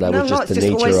intentional, or that was just the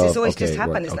nature of? It's always just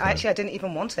happened. Right, actually, I didn't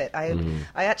even want it. I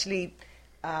actually,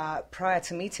 prior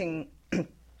to meeting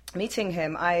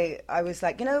him, I was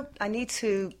like, I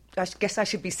guess I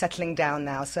should be settling down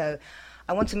now. So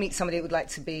I want to meet somebody who would like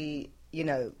to be,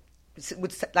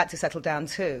 would like to settle down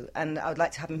too, and I would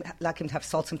like to like him to have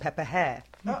salt and pepper hair.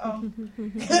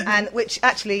 And which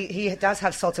actually he does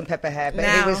have salt and pepper hair, but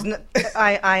he was.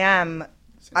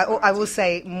 I will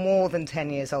say more than 10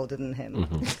 years older than him,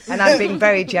 and I'm being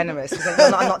very generous because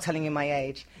I'm not telling you my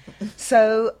age.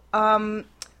 So when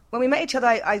we met each other,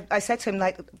 I said to him,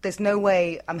 like, "There's no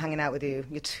way I'm hanging out with you.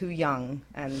 You're too young,"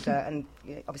 and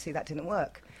obviously that didn't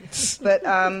work. But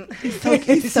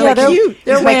he's so cute.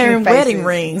 They're wearing wedding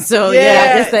rings, so I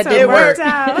guess that didn't work.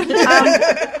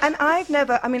 And I've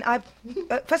never. I mean,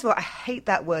 first of all, I hate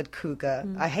that word cougar.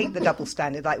 I hate the double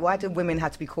standard. Like, why do women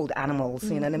have to be called animals?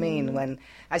 You know what I mean? When,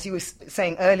 as you were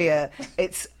saying earlier,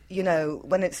 it's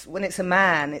when it's a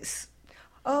man, it's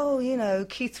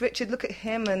Keith Richard. Look at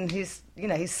him, and he's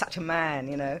such a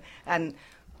man. And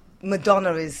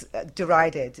Madonna is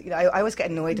derided. I always get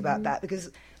annoyed about that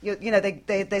because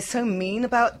they're so mean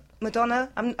about Madonna.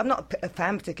 I'm not a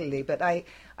fan particularly, but I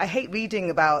hate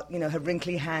reading about, her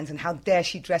wrinkly hands and how dare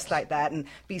she dress like that and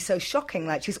be so shocking.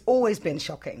 Like, she's always been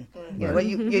shocking.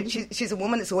 She's a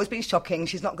woman that's always been shocking.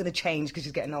 She's not going to change because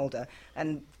she's getting older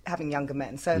and having younger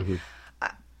men. So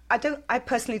I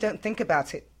personally don't think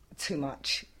about it too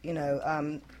much.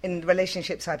 In the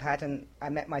relationships I've had, and I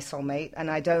met my soulmate, and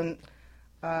I don't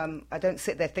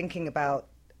sit there thinking about,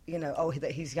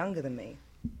 that he's younger than me.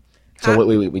 So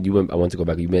wait, I want to go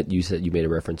back. You said you made a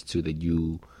reference to that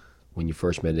when you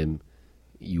first met him,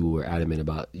 you were adamant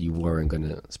about you weren't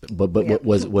gonna. But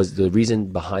was the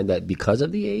reason behind that because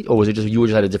of the age, or was it just you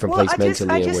just had a different place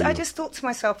mentally? I just thought to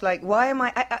myself, like, why am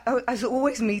I was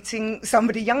always meeting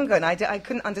somebody younger, and I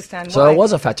couldn't understand why. So it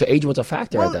was a factor. Age was a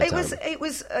factor at that time. It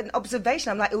was an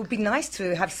observation. I'm like, it would be nice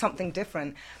to have something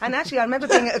different. And actually, I remember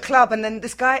being at a club, and then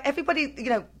this guy, everybody,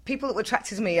 people that were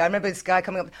attracted to me. I remember this guy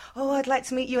coming up. Oh, I'd like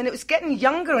to meet you, and it was getting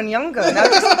younger and younger. And I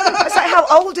was like, how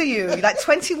old are you? Like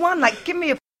 21? Like, give me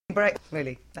a break.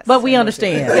 Really. But we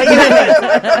understand.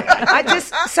 I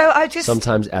just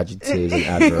sometimes adjectives and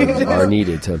adverbs are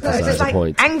needed to emphasize the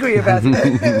point. Angry about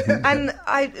it, and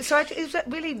it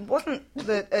really wasn't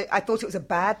that I thought it was a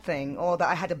bad thing or that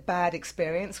I had a bad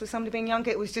experience with somebody being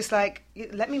younger. It was just like,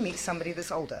 let me meet somebody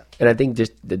that's older. And I think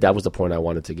just that was the point I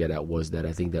wanted to get at, was that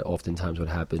I think that oftentimes what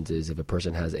happens is if a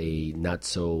person has a not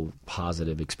so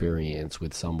positive experience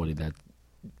with somebody that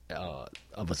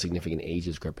of a significant age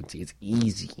discrepancy, it's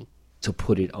easy to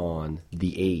put it on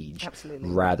the age. Absolutely.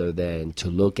 Rather than to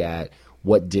look at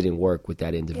what didn't work with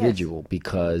that individual. Yes.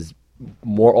 Because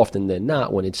more often than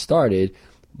not, when it started,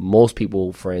 most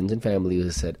people, friends and family,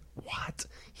 have said, what?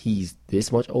 He's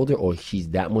this much older or she's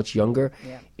that much younger?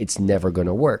 Yeah. It's never going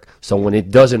to work. So when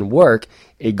it doesn't work,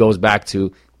 it goes back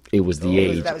to it was the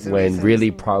age, when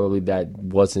really probably that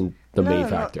wasn't the main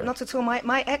factor. Not at all.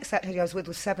 My ex actually I was with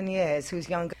was 7 years, who's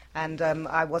younger, and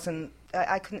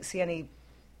I couldn't see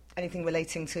anything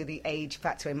relating to the age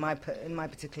factor in my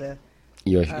particular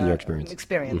in your experience.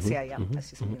 Mm-hmm. That's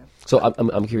just, So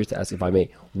I'm curious to ask, if I may,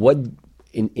 what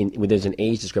when there's an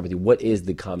age discrepancy, what is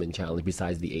the common challenge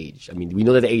besides the age? I mean, we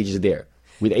know that the age is there.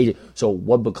 With age, so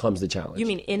what becomes the challenge? You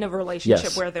mean in a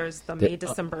relationship where there's the May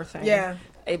December thing? Yeah.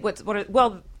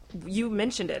 You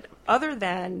mentioned it. Other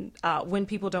than when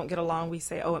people don't get along, we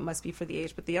say, oh, it must be for the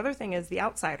age. But the other thing is the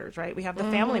outsiders, right? We have the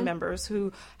family members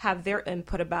who have their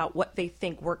input about what they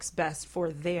think works best for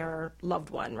their loved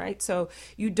one, right? So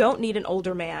you don't need an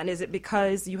older man. Is it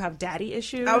because you have daddy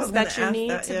issues that you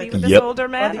need to be with this older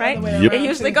man, right? It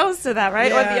usually goes to that,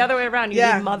 right? Or the other way around. You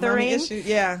need mothering.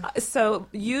 So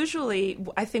usually,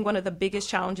 I think one of the biggest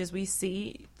challenges we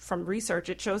see from research,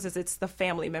 it shows us it's the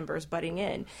family members butting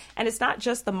in. And it's not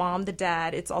just the mom, the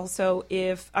dad. It's also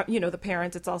if, the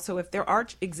parents, it's also if there are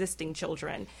existing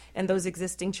children and those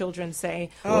existing children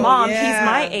say, Mom, he's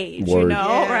my age,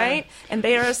 right? And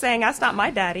they are saying, that's not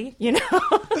my daddy,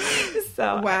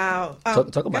 So. Wow.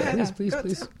 Talk about it,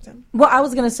 please. Well, I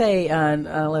was going to say, and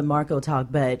I'll let Marco talk,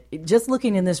 but just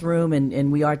looking in this room,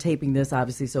 and we are taping this,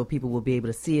 obviously, so people will be able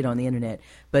to see it on the internet.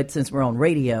 But since we're on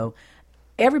radio,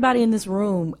 everybody in this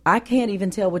room, I can't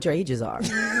even tell what your ages are.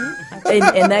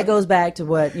 and that goes back to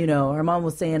what, her mom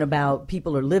was saying about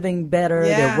people are living better,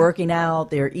 they're working out,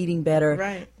 they're eating better.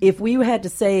 Right. If we had to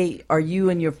say, are you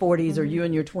in your 40s, or you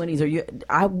in your 20s,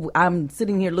 I'm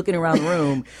sitting here looking around the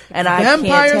room and I can't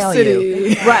tell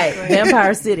you. Right,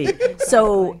 Vampire City.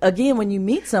 So again, when you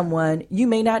meet someone, you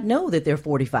may not know that they're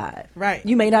 45. Right.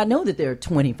 You may not know that they're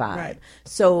 25. Right.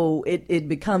 So it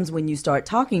becomes, when you start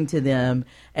talking to them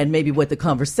and maybe what the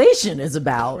conversation is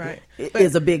about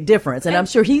is a big difference. And I'm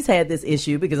sure he's had this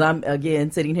issue, because I'm,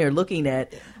 again, sitting here looking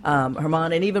at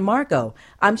Herman and even Marco.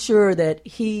 I'm sure that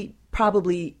he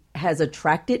probably has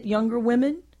attracted younger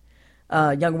women.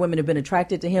 Younger women have been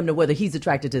attracted to him. Now, whether he's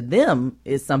attracted to them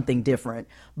is something different.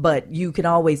 But you can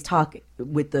always talk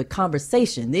with the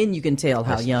conversation. Then you can tell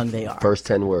how young they are. First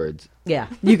 10 words. Yeah,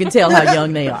 you can tell how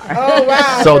young they are. Oh,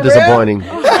 wow. So disappointing.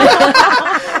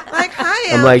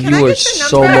 I'm like, you were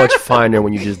so much finer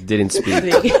when you just didn't speak.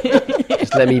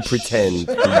 Just let me pretend.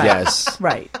 Yes.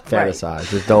 Right. Fantasize.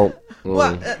 Just don't.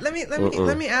 Well,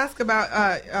 let me ask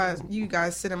about you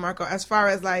guys, Sid and Marco, as far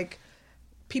as like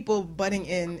people butting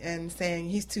in and saying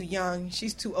he's too young,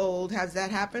 she's too old. Has that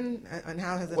happened, and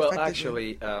how has it affected you? Well,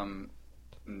 actually,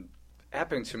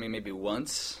 happened to me maybe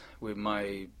once with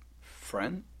my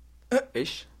friend,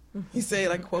 ish. You say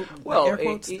like quote? Well, air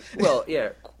quotes?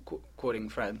 Quoting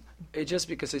friend. It's just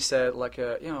because he said like,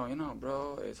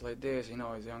 bro, it's like this. He's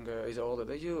younger, he's older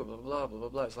than you. Blah blah blah blah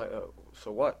blah. It's like,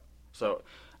 so what? So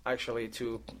actually,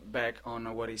 to back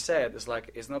on what he said, it's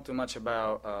like it's not too much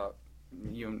about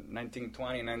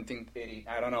 1920, 1980.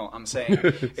 I don't know. I'm saying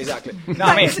exactly. No,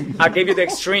 I mean I gave you the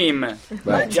extreme.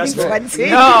 Right. Just No. Is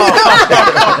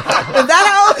that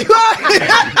how old you are?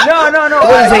 no. I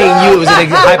wasn't saying you. It was an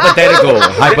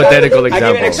hypothetical I give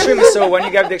example. an extreme, so when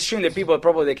you give the extreme, the people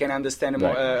probably they can understand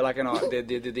more. Right.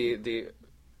 The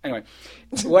anyway,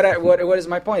 what is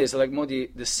my point is like more the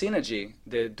synergy,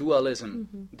 the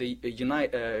dualism, the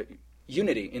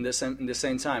unity in the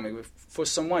same time. For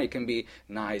someone, it can be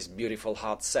nice, beautiful,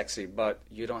 hot, sexy, but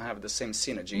you don't have the same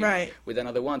synergy with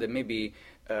another one that maybe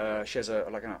she has a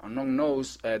long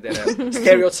nose, that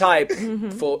stereotype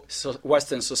for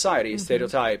Western society.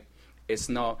 Stereotype is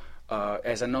not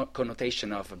as a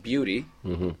connotation of beauty,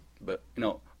 but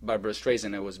Barbara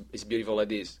Streisand is beautiful like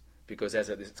this because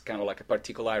it's kind of like a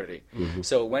particularity.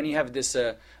 So when you have this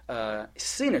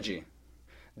synergy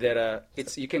that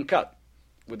you can cut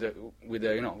with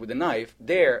the knife,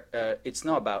 there it's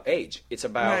not about age. It's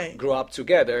about grow up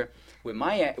together. With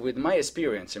my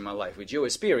experience in my life, with your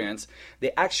experience,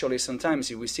 they actually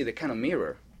sometimes we see the kind of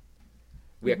mirror.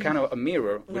 We are kind of a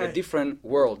mirror with a different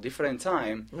world, different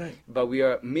time, but we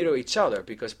are mirror each other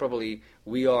because probably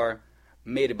we are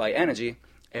made by energy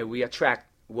and we attract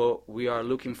what we are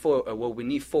looking for, what we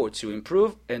need for to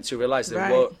improve and to realize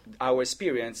that what our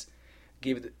experience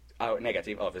give our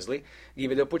negative, obviously,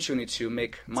 give it the opportunity to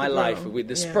make my life with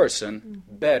this person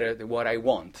better than what I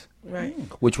want. Right.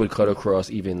 Which would cut across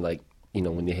even like,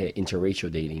 when they hit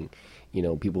interracial dating,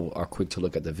 people are quick to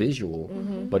look at the visual,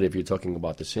 but if you're talking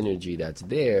about the synergy that's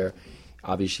there,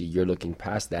 obviously you're looking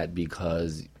past that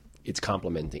because it's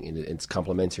complementing and it's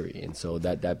complementary. And so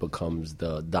that becomes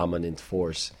the dominant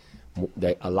force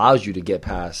that allows you to get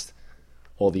past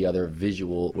all the other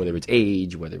visual, whether it's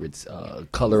age, whether it's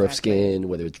color of skin,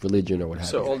 whether it's religion or what have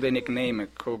you. So all the nickname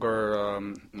Cougar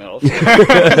Milf,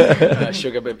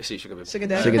 Sugar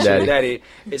Daddy,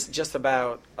 it's just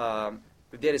about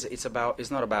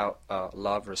it's not about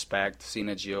love, respect,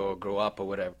 synergy, or grow up or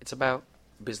whatever. It's about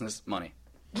business, money.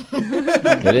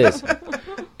 It is.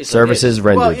 It's services like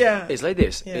rendered. Well, yeah. It's like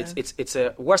this. Yeah. It's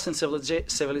a Western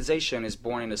civilization is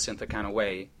born in a certain kind of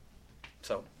way.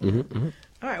 So.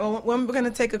 All right, well, we're going to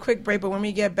take a quick break, but when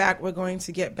we get back, we're going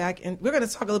to get back and we're going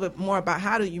to talk a little bit more about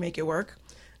how do you make it work,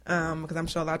 because I'm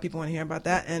sure a lot of people want to hear about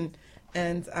that, and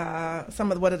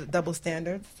some of what are the double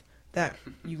standards that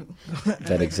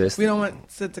that exist. We don't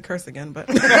want Sid to curse again, but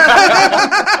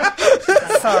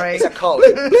sorry, it's a call.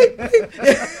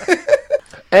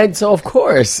 And so, of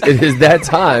course, it is that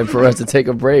time for us to take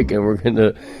a break, and we're going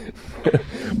to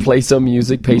play some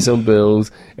music, pay some bills,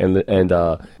 and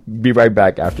be right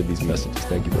back after these messages.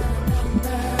 Thank you very much.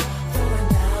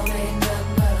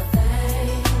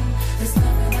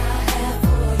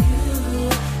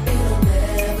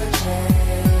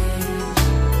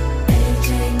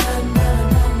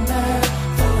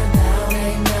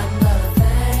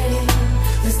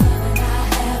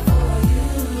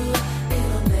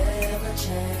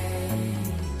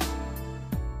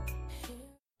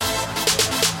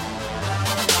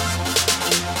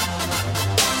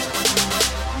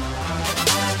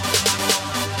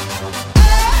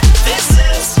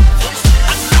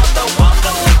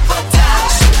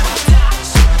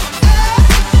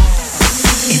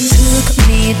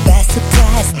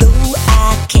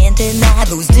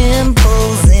 Those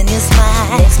dimples in your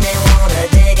smile makes me wanna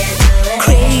dig into it.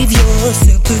 Crave your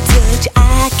super touch.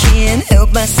 I can't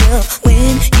help myself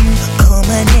when you call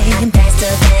my name.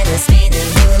 Faster than a speeding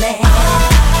bullet.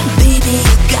 Baby,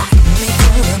 you got me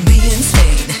gonna be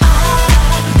insane.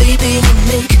 Baby, you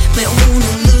make me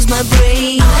wanna lose my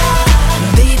brain.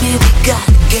 Baby, we got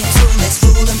get so let's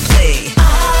fool and play.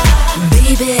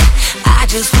 Baby, I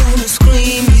just wanna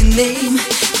scream your name.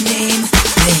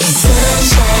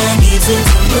 Sunshine gives it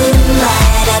the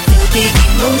moonlight. I feel big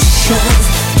emotions.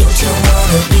 Don't you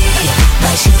wanna be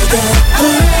my sugar?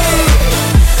 Ooh,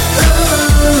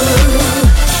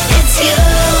 it's you,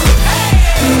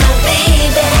 my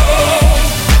baby.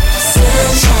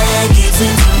 Sunshine gives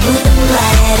it the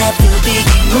moonlight. I feel big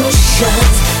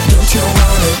emotions. Don't you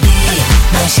wanna be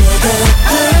my sugar?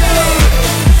 Ooh,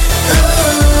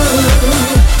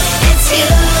 it's you,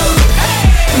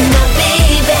 my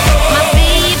baby.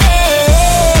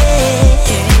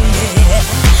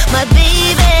 My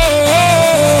baby,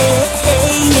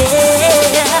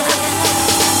 yeah.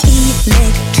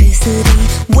 Electricity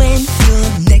when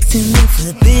you're next to me,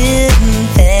 forbidden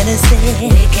fantasy.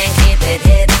 We can't keep it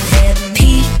hidden.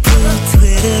 People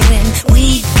twittering, we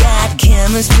got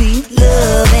chemistry,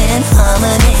 love and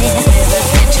harmony. Never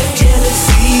sense of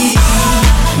jealousy.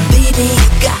 Baby, you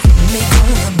got me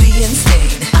gonna be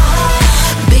insane.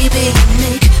 Baby, you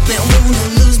make me wanna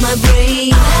lose my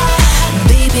brain.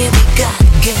 Baby, we got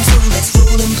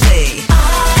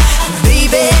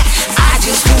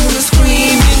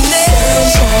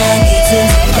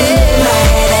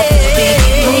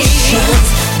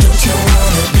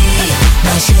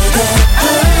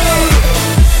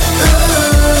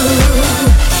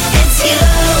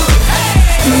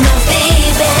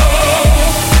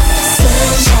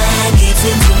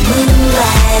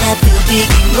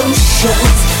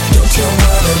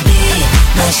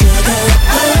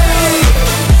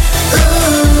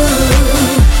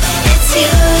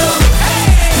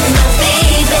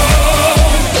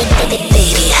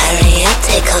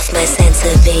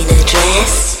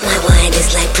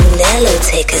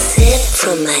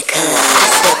my cup. I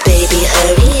said, baby,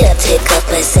 hurry up, take up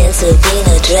my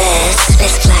Santorina dress.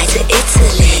 Let's fly to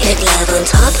Italy, make love on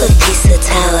top of Pisa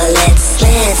Tower. Let's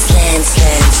slant, slant,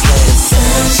 slant, slant.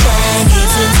 Sunshine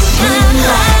gets into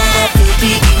moonlight. I feel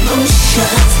big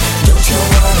emotions. Don't you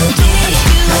wanna be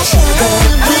my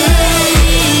sugar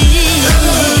bee?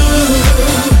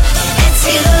 Ooh, it's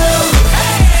you,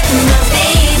 my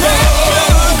baby.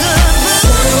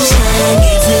 Sunshine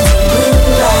gets into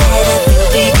moonlight. I feel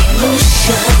big emotions.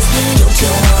 Don't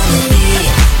you wanna be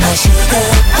my sugar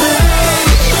bee?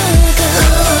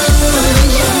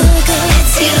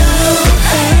 It's you, my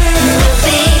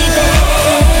baby.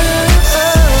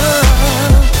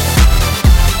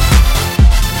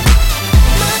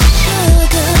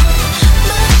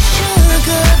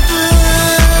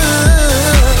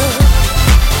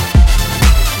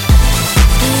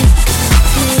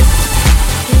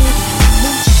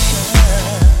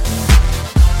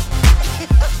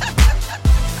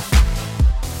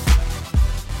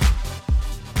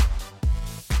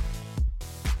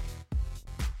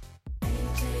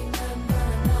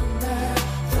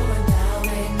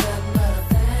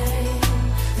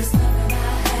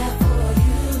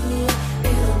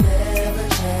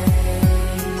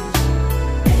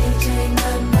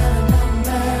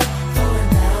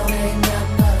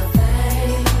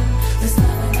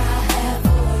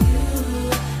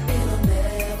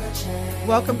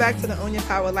 Welcome back to the Own Your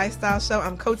Power Lifestyle Show.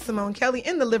 I'm Coach Simone Kelly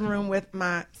in the living room with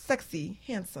my sexy,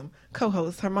 handsome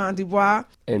co-host, Herman Dubois.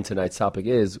 And tonight's topic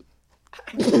is...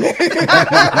 age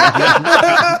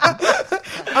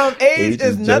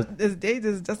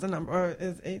is just a number. Or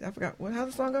is age, I forgot. How's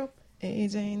the song go?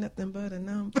 Age ain't nothing but a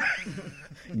number.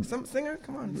 Some singer?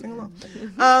 Come on, sing along.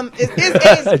 Is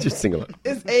age... Just sing along.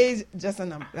 Is age just a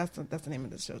number? That's the name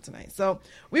of the show tonight. So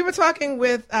we were talking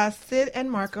with Sid and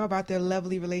Marco about their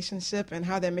lovely relationship and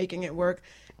how they're making it work.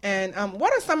 And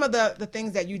what are some of the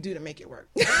things that you do to make it work?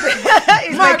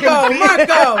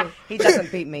 Marco. He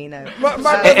doesn't beat me, no.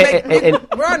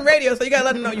 We're on radio, so you got to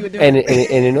let them know you were doing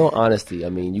it. And in all honesty, I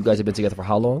mean, you guys have been together for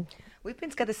how long? We've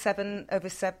been together 7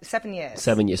 years.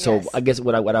 7 years. So I guess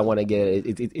what I want to get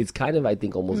at, it's kind of, I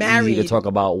think, almost married. Easy to talk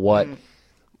about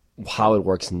how it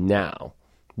works now,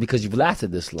 because you've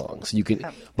lasted this long. So you can,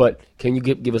 but can you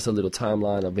give us a little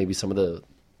timeline of maybe some of the?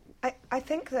 I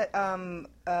think that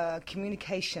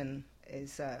communication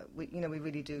is we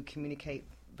really do communicate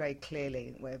very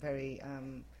clearly. We're very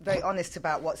honest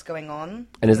about what's going on.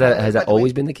 And has that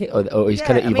always been the case, or it's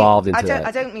kind of evolved into that?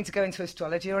 I don't mean to go into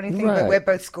astrology or anything, right. but we're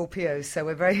both Scorpios, so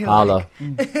we're very Holla.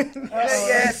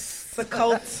 Yes, the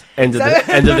cult. End of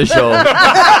the show.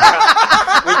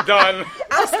 We're done.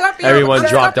 I'm Scorpio. Everyone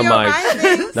dropped the mic.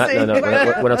 No,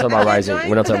 we're not talking about rising.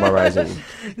 We're not talking about rising.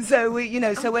 So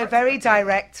we're very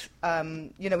direct.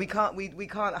 We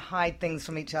can't hide things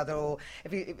from each other. Or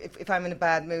if I'm in a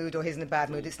bad mood or he's in a bad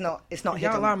mood, it's not hidden.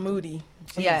 Y'all are moody.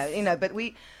 Jeez. Yeah, but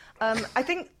we. I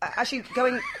think actually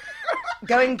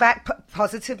going back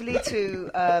positively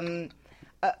to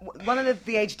one of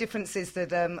the age differences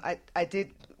that I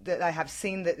did. That I have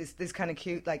seen that is kind of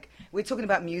cute. Like, we're talking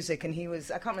about music, and he was,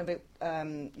 I can't remember,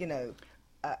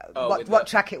 what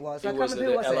track it was. I can't remember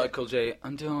who was it. LL Cool J,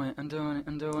 I'm doing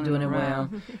it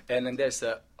well. And then there's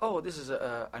I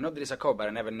know there is a chord, but I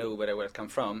never knew where it come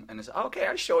from. And it's, okay,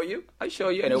 I'll show you. And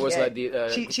it was like the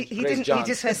Grace Jones. He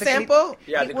just heard the sample?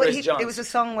 Yeah, Grace Jones. It was a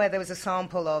song where there was a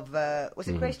sample of, was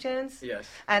it Grace Jones? Yes.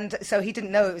 And so he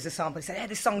didn't know it was a sample. He said, hey,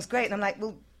 this song's great. And I'm like,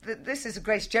 well, this is a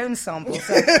Grace Jones sample.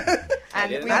 So,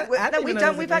 and we've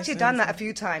actually done that a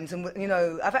few times. And,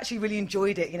 I've actually really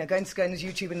enjoyed it, going to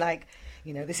YouTube and like,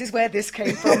 this is where this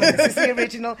came from, and this is the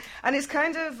original. And it's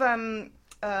kind of,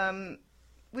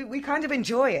 we kind of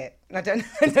enjoy it. I don't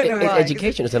know why.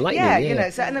 Education is enlightening. Yeah,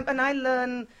 so, and I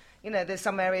learn, there's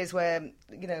some areas where,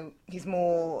 he's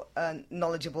more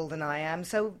knowledgeable than I am.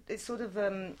 So it's sort of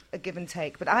a give and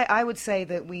take. But I would say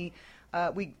that we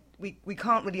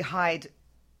can't really hide,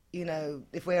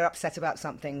 if we're upset about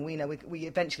something, we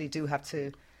eventually do have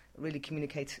to really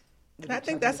communicate. I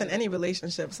think that's in any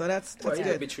relationship, so that's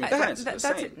good. Between friends,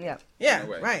 yeah,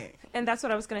 right. And that's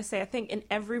what I was going to say. I think in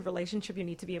every relationship, you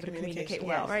need to be able to communicate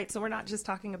well, right? So we're not just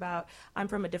talking about, I'm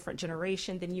from a different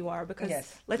generation than you are, because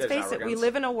let's face it, we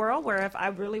live in a world where if I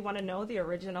really want to know the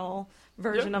original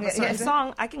version of a certain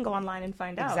song, I can go online and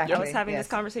find out. I was having this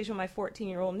conversation with my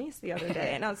 14-year-old niece the other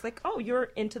day, and I was like, oh,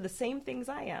 you're into the same things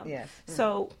I am. Yes.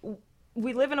 So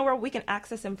we live in a world we can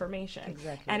access information.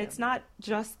 Exactly. And it's not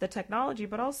just the technology,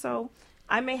 but also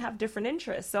I may have different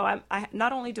interests. So I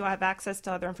not only do I have access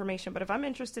to other information, but if I'm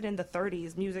interested in the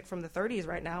 30s, music from the 30s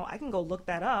right now, I can go look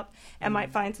that up and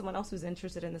might find someone else who's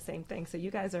interested in the same thing. So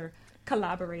you guys are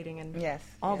collaborating and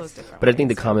all those different But ways. I think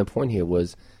the common point here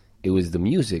was it was the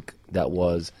music that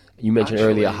was, you mentioned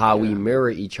earlier how we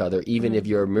mirror each other, even if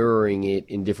you're mirroring it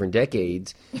in different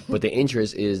decades, but the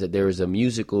interest is that there is a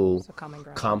musical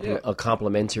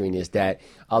complementariness that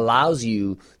allows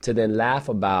you to then laugh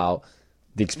about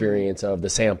the experience of the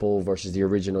sample versus the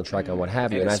original track and what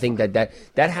have you. And I think that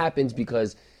happens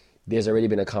because there's already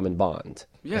been a common bond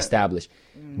established.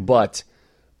 But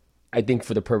I think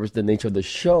for the purpose, the nature of the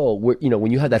show,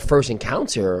 when you have that first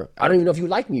encounter, I don't even know if you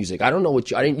like music. I don't know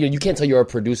you can't tell you're a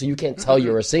producer. You can't tell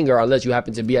you're a singer unless you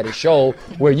happen to be at a show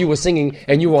where you were singing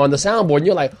and you were on the soundboard and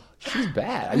you're like, she's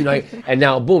bad. And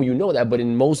now, boom, you know that. But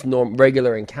in most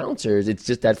regular encounters, it's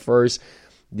just that first,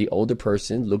 the older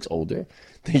person looks older,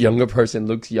 the younger person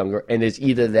looks younger. And it's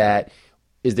either that,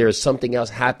 is there something else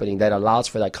happening that allows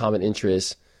for that common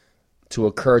interest to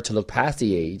occur to look past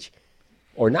the age,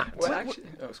 or not? Well, actually,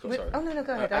 sorry. No,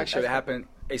 go ahead. Actually, it happened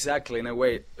exactly in a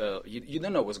way. You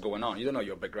don't know what's going on. You don't know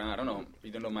your background.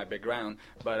 You don't know my background.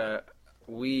 But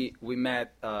we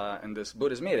met in this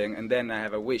Buddhist meeting, and then I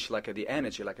have a wish, like the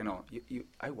energy, like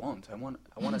I want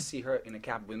to see her in a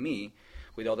cab with me,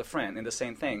 with other friend, and the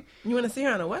same thing. You want to see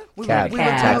her on a what?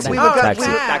 Taxi.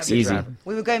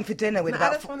 We were going for dinner with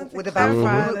about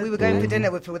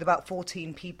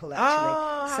 14 people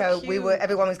actually. So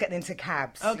everyone was getting into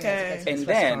cabs. Okay.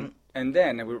 And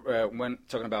then we when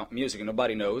talking about music and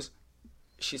nobody knows,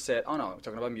 she said, "Oh no,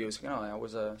 talking about music. I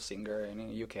was a singer in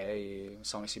the UK,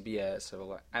 song CBS.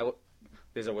 So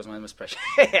this was my expression.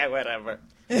 Yeah, whatever.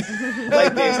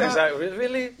 Like this. I was like,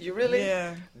 really? You really?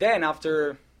 Yeah. Then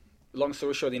after. Long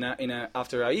story short,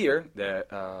 after a year,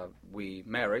 we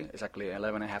married, exactly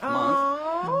 11 and a half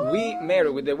months. We married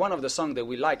with one of the songs that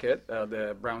we like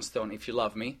the Brownstone, If You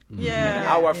Love Me. Yeah. And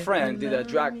our friend did a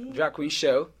drag queen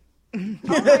show. And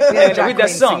with that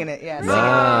song. Singing it, yeah.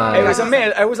 Wow. It was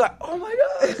amazing. I was like, oh my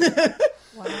God.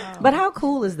 Wow. But how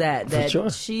cool is that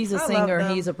sure. she's a singer,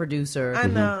 he's a producer, I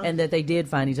know. and that they did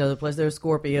find each other, plus they're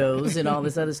Scorpios and all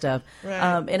this other stuff.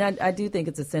 Right. And I do think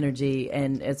it's a synergy.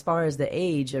 And as far as the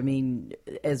age, I mean,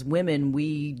 as women,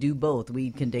 we do both.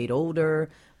 We can date older,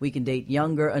 we can date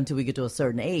younger until we get to a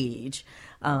certain age.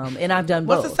 And I've done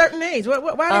both. What's a certain age? Why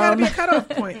do got to be a cutoff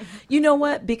point? You know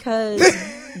what? Because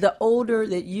the older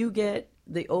that you get,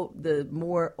 the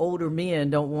more older men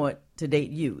don't want to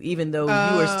date you, even though you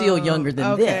are still younger than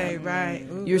them. Okay, right.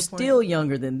 Ooh, you're still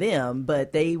younger than them,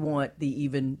 but they want the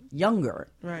even younger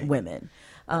women.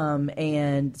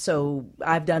 And so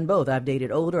I've done both. I've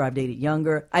dated older, I've dated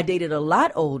younger. I dated a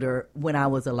lot older when I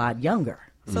was a lot younger.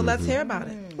 So let's hear about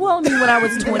it. Well, I mean, when I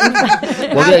was 20.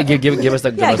 Well, give us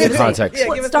the context. Yeah,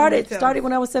 Well, started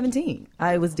when I was 17.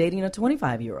 I was dating a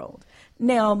 25-year-old.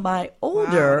 Now, my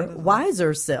older,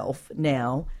 wiser self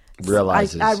now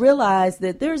realizes. I realized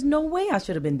that there's no way I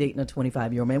should have been dating a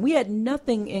 25-year-old man. We had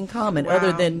nothing in common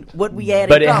other than what we had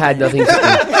in common. But it had nothing to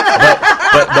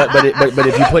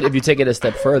but if you take it a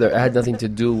step further, it had nothing to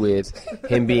do with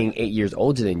him being 8 years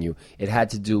older than you. It had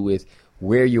to do with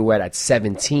where you were at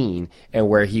 17 and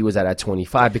where he was at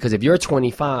 25. Because if you're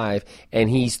 25 and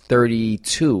he's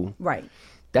 32, right,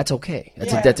 that's okay.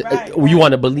 Right. You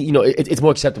want to believe, it's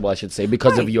more acceptable, I should say,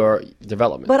 because of your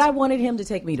development. But I wanted him to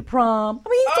take me to prom. I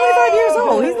mean, he's 25 years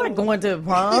old. He's not going to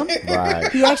prom.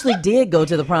 Right. He actually did go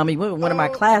to the prom. He went with one of my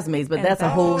classmates, but that's a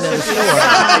whole nother story.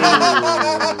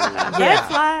 Red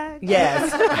flag.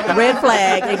 Yes. Red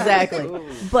flag, exactly.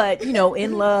 But,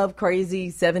 in love, crazy,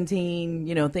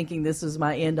 17, thinking this was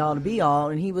my end all to be all.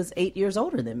 And he was 8 years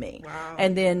older than me. Wow.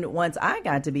 And then once I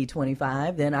got to be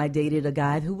 25, then I dated a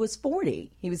guy who was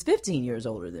 40. He was 15 years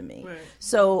older than me. Right.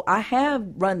 So I have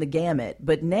run the gamut.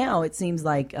 But now it seems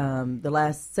like the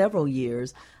last several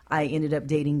years, I ended up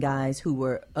dating guys who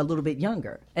were a little bit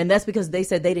younger. And that's because they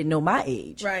said they didn't know my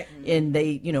age. Right. And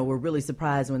they, were really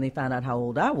surprised when they found out how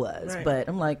old I was. Right. But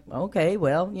I'm like, okay,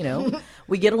 well,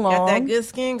 we get along. Got that good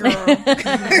skin, girl.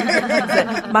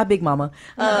 My big mama.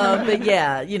 But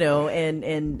yeah,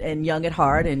 and young at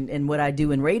heart and what I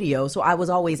do in radio. So I was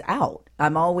always out.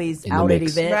 I'm always out at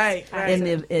events. Right.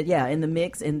 In the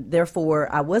mix. And therefore,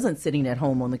 I wasn't sitting at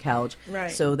home on the couch. Right.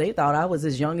 So they thought I was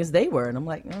as young as they were. And I'm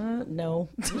like, no.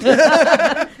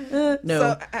 No.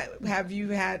 So have you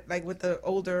had, like, with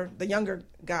the younger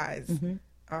guys,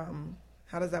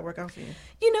 how does that work out for you?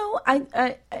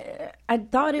 I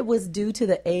thought it was due to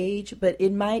the age, but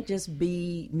it might just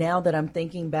be, now that I'm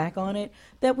thinking back on it,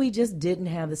 that we just didn't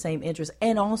have the same interest,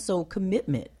 and also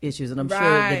commitment issues. And I'm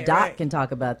sure the doc can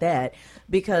talk about that,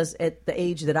 because at the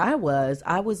age that I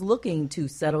was looking to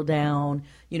settle down,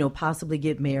 possibly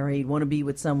get married, want to be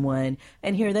with someone.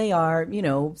 And here they are,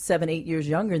 7-8 years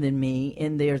younger than me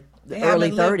in their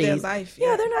early 30s. Life,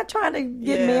 yeah, they're not trying to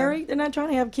get married. They're not trying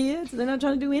to have kids. They're not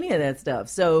trying to do any of that stuff.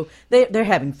 So they're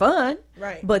having fun,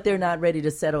 but they're not ready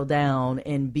to settle down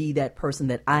and be that person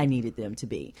that I needed them to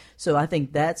be. So I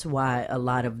think that's why a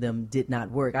lot of them did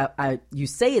not work. You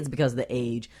say it's because of the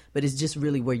age, but it's just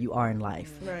really where you are in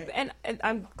life. Right. And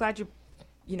I'm glad you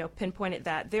pinpointed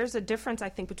that. There's a difference, I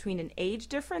think, between an age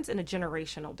difference and a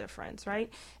generational difference,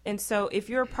 right? And so if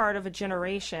you're a part of a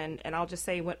generation, and I'll just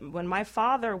say when my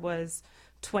father was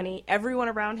 20, everyone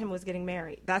around him was getting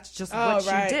married. That's just what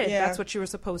you did. Yeah. That's what you were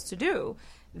supposed to do.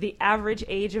 The average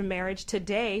age of marriage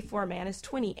today for a man is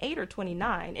 28 or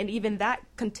 29, and even that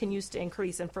continues to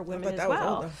increase, and for women as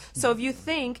well. So if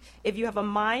you have a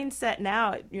mindset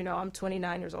now, I'm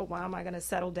 29 years old, why am I going to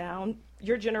settle down?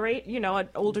 Your generation, an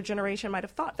older generation might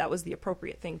have thought that was the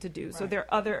appropriate thing to do. Right. So there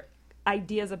are other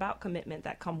ideas about commitment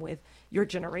that come with your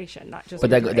generation, not just. But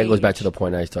that goes back to the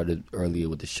point I started earlier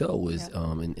with the show, was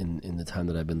in the time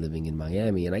that I've been living in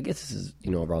Miami, and I guess this is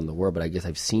around the world, but I guess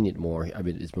I've seen it more.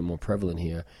 It's been more prevalent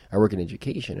here. I work in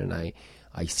education, and I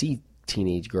see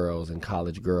teenage girls and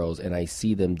college girls, and I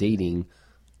see them dating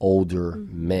older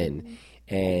men.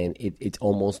 And it's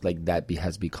almost like that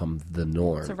has become the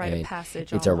norm. It's a rite of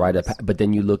passage. It's a rite of passage. But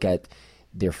then you look at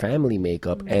their family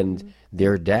makeup, and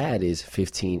their dad is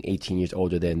 15, 18 years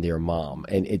older than their mom.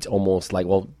 And it's almost like,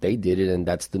 well, they did it, and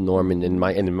that's the norm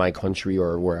in my country,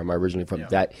 or where I'm originally from.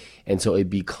 That, and so it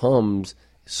becomes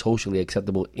socially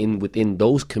acceptable within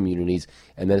those communities.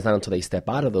 And then it's not until they step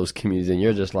out of those communities, and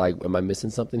you're just like, am I missing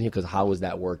something here? Because how is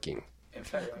that working?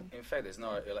 In fact, it's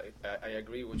not. I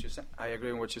agree with what you're saying. I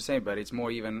agree with what you're saying, but it's more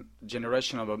even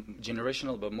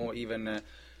generational, but more even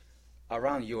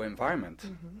around your environment.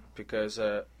 Because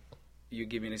you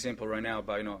give me an example right now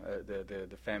about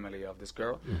the family of this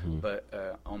girl,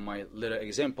 but on my little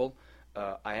example,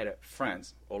 I had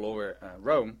friends all over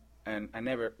Rome, and I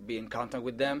never be in contact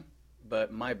with them.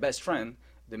 But my best friend,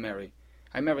 they marry.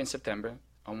 I married in September,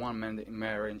 and one man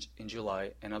married in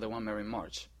July, another one married in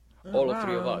March. All of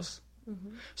three of us.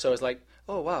 So it's like,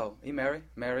 oh wow, he married,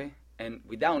 and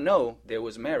we don't know there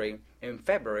was married in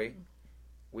February.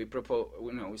 We propose,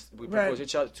 we propose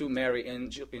each other to marry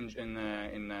in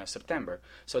September.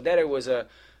 So that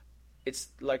it's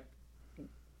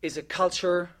a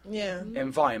culture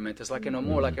environment. It's like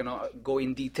more like go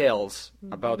in details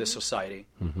about the society.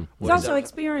 It's also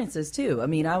experiences too. I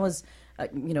mean, I was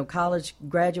college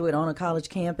graduate on a college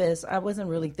campus. I wasn't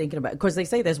really thinking about. Of course, they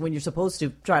say that's when you're supposed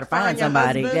to try to find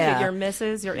somebody. Get your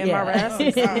Mrs., your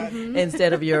MRS,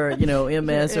 instead of your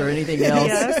MS or anything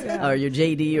else, or your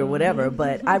JD or whatever.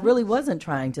 But I really wasn't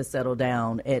trying to settle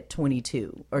down at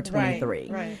 22 or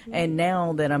 23. Right. And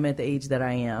now that I'm at the age that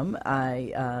I am,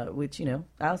 which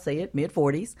I'll say it,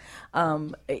 mid-40s,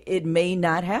 it may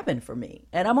not happen for me,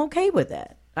 and I'm okay with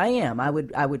that. I am. I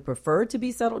would prefer to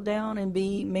be settled down and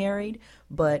be married,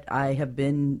 but I have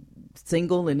been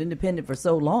single and independent for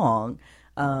so long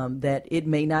that it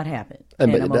may not happen.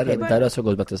 And that also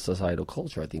goes back to societal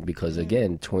culture, I think, because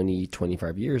again, 20,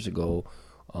 25 years ago,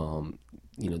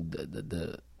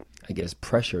 the I guess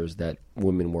pressures that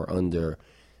women were under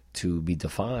to be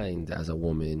defined as a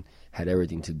woman had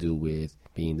everything to do with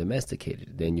being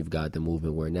domesticated. Then you've got the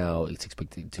movement where now it's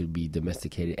expected to be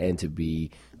domesticated and to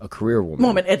be a career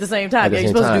woman at the same time. You're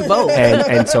supposed to do both.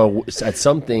 And so at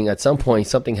some point,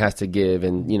 something has to give.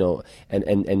 And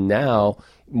and now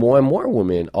more and more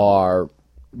women are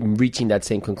reaching that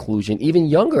same conclusion. Even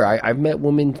younger, I've met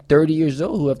women 30 years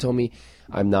old who have told me,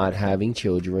 I'm not having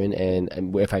children,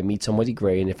 and if I meet somebody,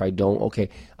 great, and if I don't, okay,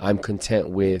 I'm content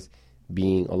with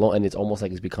being alone. And it's almost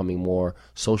like it's becoming more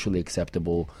socially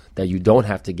acceptable that you don't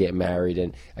have to get married.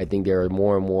 And I think there are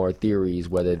more and more theories,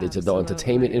 whether it's adult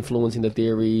entertainment influencing the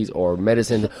theories or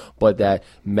medicine, but that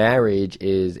marriage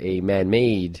is a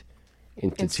man-made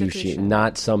institution,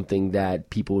 not something that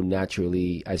people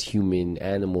naturally, as human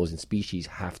animals and species,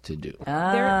 have to do.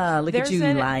 Look at you,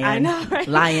 Lion. I know, right?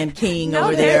 Lion King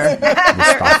over there.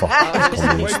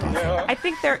 Mustafa. I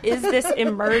think there is this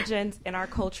emergence in our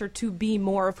culture to be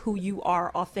more of who you are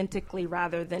authentically,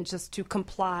 rather than just to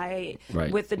comply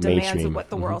with the demands of what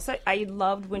the world said. I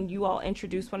loved when you all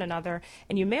introduced one another,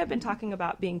 and you may have been talking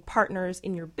about being partners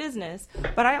in your business,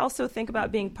 but I also think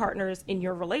about being partners in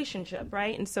your relationship,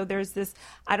 right? And so there's this this,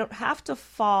 I don't have to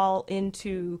fall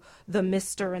into the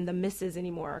Mr. and the Mrs.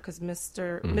 anymore, because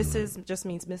Mrs. just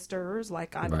means Misters,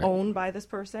 like I'm owned by this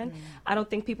person. I don't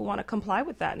think people want to comply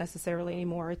with that necessarily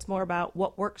anymore. It's more about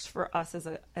what works for us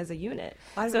as a unit.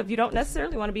 So if you don't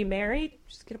necessarily want to be married,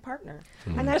 just get a partner.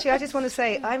 And actually, I just want to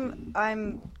say,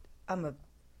 I'm a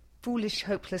foolish,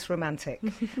 hopeless romantic,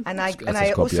 and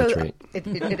I also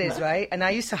it is, right, and I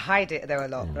used to hide it there a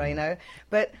lot, right, you know.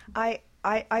 But I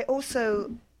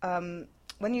also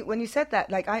when you said that,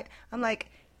 like I'm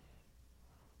like,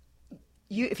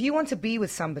 if you want to be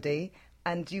with somebody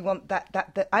and you want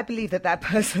that I believe that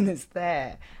person is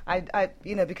there. I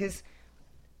you know, because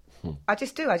I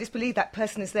just do. I just believe that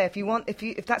person is there.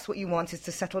 If that's what you want, is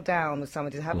to settle down with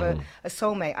somebody, to have a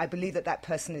soulmate. I believe that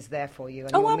person is there for you.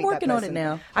 And I'm working on it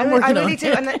now. I really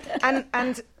do.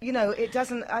 And you know, it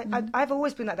doesn't. I've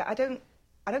always been like that.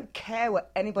 I don't care what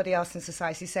anybody else in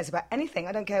society says about anything.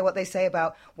 I don't care what they say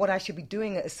about what I should be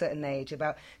doing at a certain age.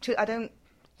 I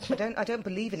don't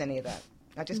believe in any of that.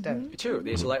 I just don't. True.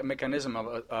 There's like a mechanism of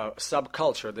a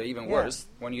subculture that even worse.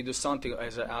 When you do something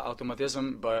as an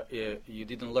automatism, but you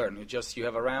didn't learn. You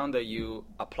have a round that you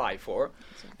apply for,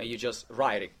 and you just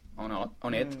write it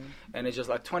on it, and it's just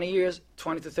like 20 years,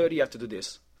 20 to 30, you have to do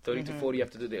this. 30 to 40, you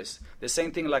have to do this. The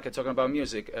same thing like talking about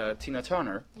music. Tina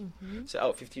Turner said,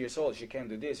 50 years old, she can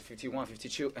do this, 51,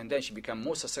 52, and then she became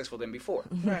more successful than before.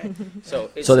 Right. So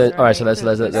then, all right, so let's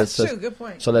That's true, good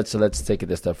point. So let's take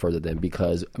it a step further then,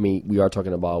 because I mean, we are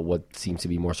talking about what seems to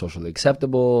be more socially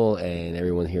acceptable, and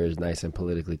everyone here is nice and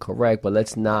politically correct, but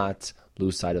let's not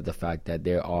lose sight of the fact that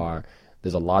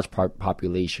there's a large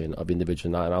population of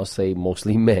individuals, and I'll say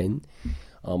mostly men,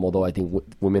 although I think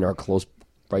women are close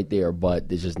right there, but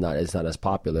it's not as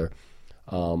popular,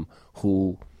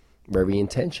 who very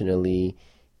intentionally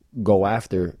go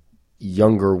after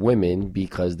younger women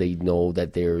because they know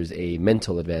that there's a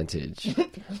mental advantage.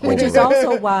 Which is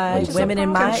also why women in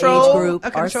my age group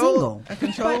are single. A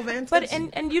control advantage. But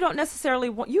and you don't necessarily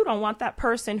want that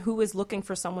person who is looking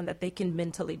for someone that they can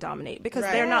mentally dominate, because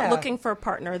they're not looking for a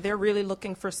partner. They're really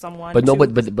looking for someone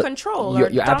to control.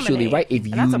 You're absolutely right.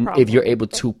 If you're able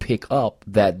to pick up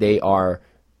that they are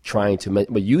trying to,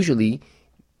 but usually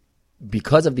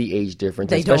because of the age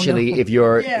difference, especially if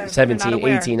you're 17,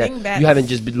 18,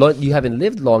 you haven't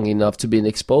lived long enough to be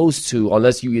exposed to,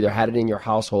 unless you either had it in your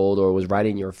household or it was right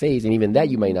in your face, and even that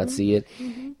you may not see it,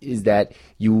 is that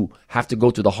you have to go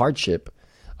through the hardship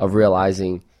of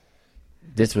realizing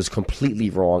this was completely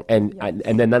wrong, and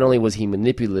then not only was he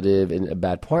manipulative and a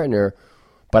bad partner,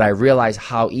 but I realized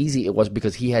how easy it was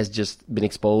because he has just been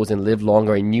exposed and lived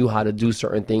longer and knew how to do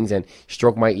certain things and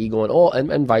stroke my ego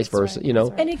and vice versa, you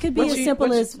know. And it could be as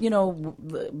simple as, you know,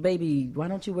 baby, why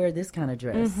don't you wear this kind of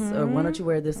dress? Or why don't you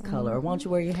wear this color? Or why don't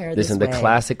you wear your hair this way? Listen, the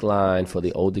classic line for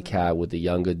the older cat with the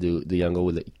younger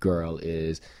girl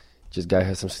is, just gotta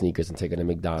have some sneakers and take her to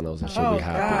McDonald's and she'll be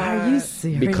happy. Are you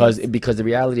serious? Because the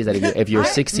reality is that if you're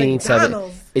 16,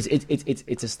 17,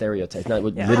 it's a stereotype. It's not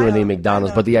literally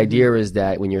McDonald's, but the idea is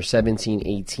that when you're 17,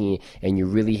 18, and you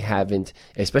really haven't,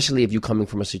 especially if you're coming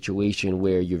from a situation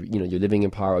where you're living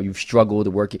in power, or you've struggled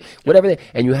working, whatever,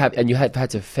 and you have had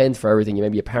to fend for everything.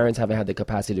 Maybe your parents haven't had the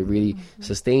capacity to really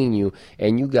sustain you,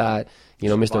 and you got,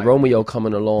 Mr. Romeo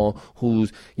coming along,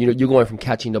 who's, you're going from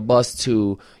catching the bus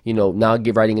to, now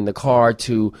riding in the car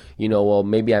to, well,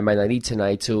 maybe I might not eat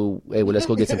tonight to, hey, well, let's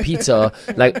go get some pizza.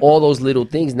 Like, all those little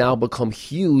things now become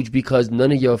huge because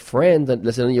none of your friends, none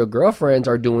of your girlfriends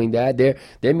are doing that.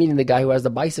 They're meeting the guy who has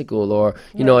the bicycle, or,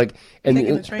 and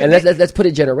let's put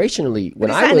it generationally.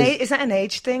 Is that an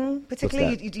age thing,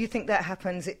 particularly? Do you think that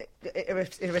happens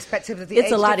irrespective of the age?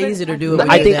 It's a lot easier to do it.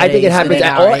 I think it happens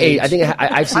at all age. I think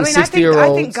I've seen 60-year-olds.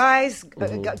 I think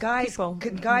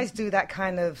guys do that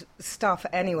kind of stuff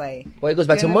anyway. Well, it goes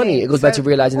back to money. It goes back to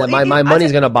realizing that my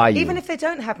money's going to buy you. Even if they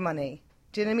don't have money.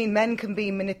 Do you know what I mean? Men can be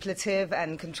manipulative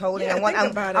and controlling and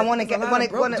want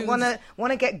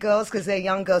to get girls because they're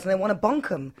young girls and they want to bonk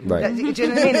them. Right. Do you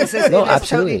know what I mean? No,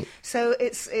 absolutely. So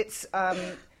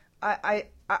I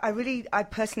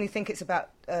personally think it's about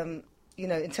in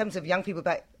terms of young people,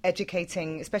 about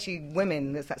educating, especially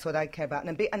women. That's what I care about,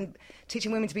 and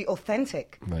teaching women to be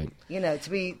authentic. Right. To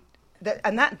be that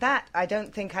I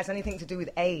don't think has anything to do with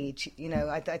age.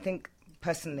 I think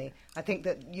personally, I think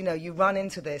that you run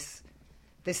into this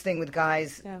thing with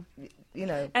guys. Yeah.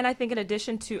 And I think in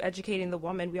addition to educating the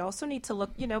woman, we also need to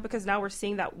look, because now we're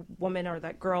seeing that woman or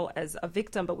that girl as a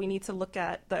victim, but we need to look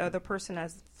at the other person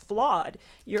as flawed.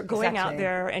 You're going out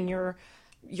there and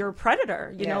you're a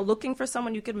predator, looking for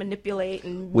someone you can manipulate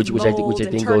and which I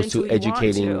think goes to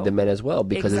educating the men as well,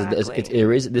 because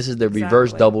this is the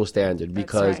reverse double standard,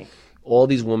 because all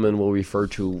these women will refer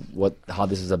to how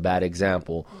this is a bad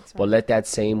example, but let that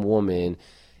same woman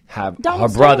have her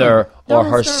brother or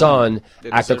her son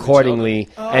act accordingly,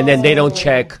 and then they don't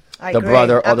check the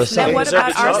brother or the son. And what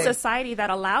about our society that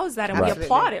allows that, and we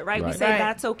applaud it, right? We say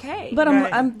that's okay. But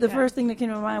the first thing that came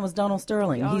to my mind was Donald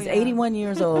Sterling. He's 81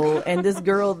 years old, and this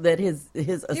girl that his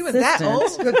assistant. He was that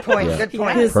old? Good point. Good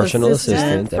point. His personal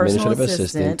assistant, administrative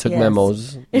assistant, took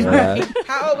memos.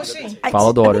 How old was she?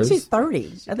 Followed orders.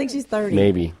 I think she's 30.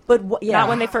 Maybe. But not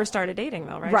when they first started dating,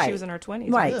 though, right? She was in her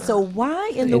 20s. Right. So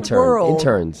why in the world?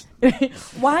 Interns.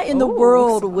 Why in the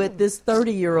world would this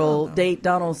 30-year-old date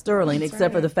Donald Sterling,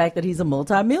 except for the fact that he's a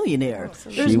multimillionaire?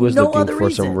 She was looking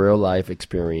for some real life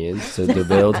experience to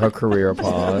build her career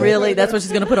upon. Really? That's what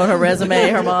she's going to put on her resume,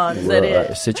 Herman? Is that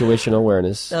it? Situational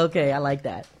awareness. Okay, I like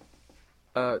that.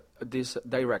 This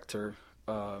director,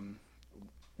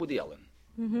 Woody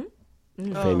Allen.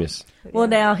 Famous. Well,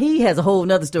 now he has a whole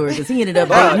nother story because he ended up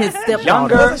dating his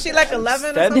stepdaughter. Wasn't she like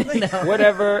 11 or something? No.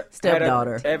 Whatever.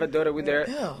 Stepdaughter. Have a daughter with her.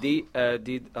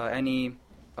 Did any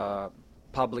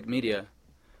public media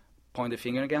point the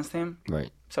finger against him? Right.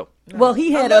 So. Well,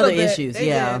 he had other bit. issues. He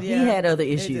had other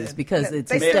issues because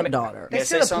it's his stepdaughter. They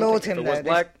still applaud him,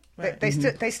 though. They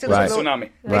still Right.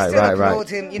 applaud, Right. applaud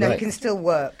him. You know, he can still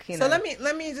work. You know? So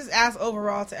let me just ask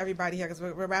overall to everybody here because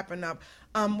we're wrapping up.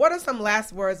 What are some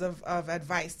last words of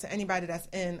advice to anybody that's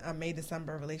in a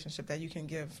May-December relationship that you can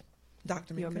give,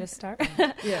 Dr. You want me to start?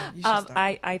 Yeah, you should start.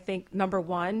 I think number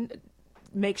one,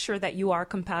 make sure that you are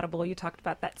compatible. You talked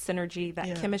about that synergy,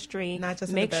 that chemistry. Not just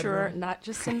in make the sure, bedroom. not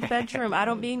just in the bedroom. I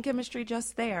don't mean chemistry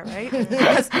just there, right?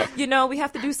 Because, we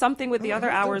have to do something with the other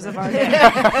hours of our day.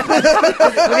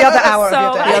 The other hour of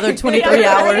your day. The other 23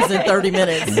 hours and 30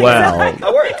 minutes. Well,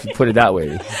 put it that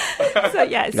way. So,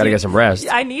 yes. Got to get some rest.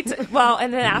 I need to. Well,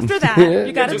 and then after that,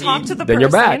 you got to talk to the then person. You're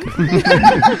back.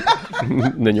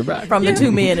 Then you're back. From the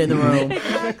two men in the room.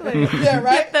 Exactly. Yeah,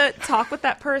 right? You have to talk with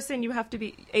that person. You have to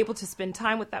be able to spend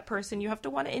time with that person. You have to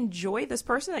want to enjoy this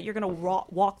person that you're going to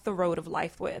walk the road of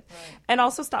life with. Right. And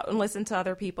also stop and listen to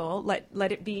other people.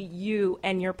 Let it be you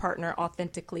and your partner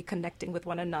authentically connecting with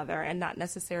one another and not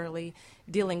necessarily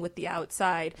dealing with the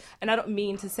outside. And I don't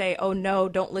mean to say, oh, no,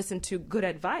 don't listen to good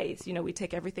advice. We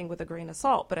take everything with a grain of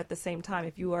salt. But at the same time,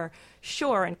 if you are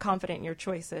sure and confident in your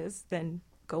choices, then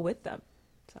go with them.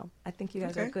 So I think you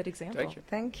guys are a good example.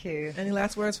 Thank you. Any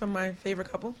last words from my favorite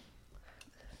couple?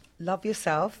 Love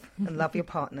yourself and love your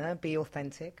partner. Be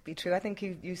authentic. Be true. I think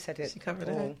you said it. She covered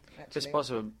all, it. If it's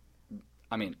possible,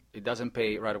 I mean, it doesn't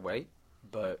pay right away,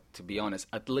 but to be honest,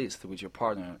 at least with your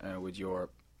partner, with your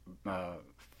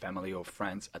family or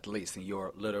friends, at least in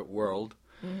your little world,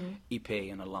 it pay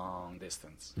in a long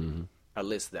distance. At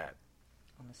least that.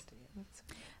 Honesty.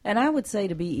 And I would say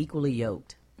to be equally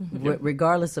yoked,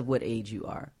 regardless of what age you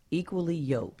are. Equally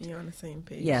yoked. Be on the same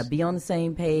page. Yeah, be on the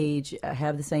same page,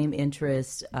 have the same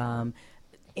interests,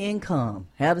 income,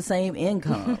 have the same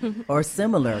income or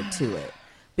similar to it.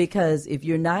 Because if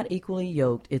you're not equally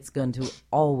yoked, it's going to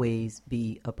always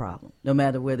be a problem, no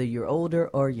matter whether you're older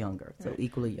or younger. So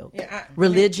equally yoked. Yeah,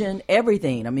 religion,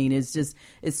 everything. I mean, it's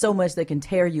so much that can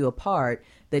tear you apart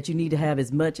that you need to have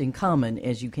as much in common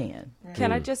as you can.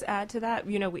 Can I just add to that?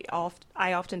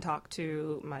 I often talk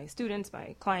to my students,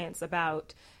 my clients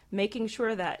about making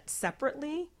sure that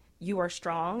separately you are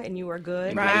strong and you are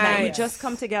good, right. and that you just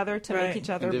come together to make each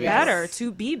other better, to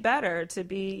be better, to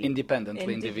be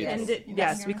independently individual.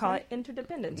 Yes, we call it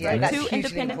interdependence. Yeah, right? that's Two hugely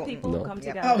independent important. people who come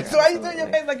together. Oh, so why are you doing your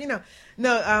face like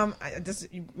No,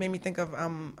 you made me think of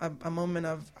a moment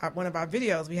of one of our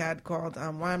videos we had called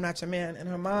 "Why I'm Not Your Man,"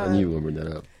 and I knew you remembered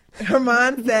that up.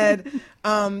 Herman said,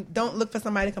 don't look for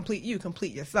somebody to complete you,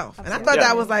 complete yourself. Absolutely. And I thought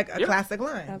that was like a classic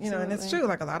line, Absolutely. And it's true.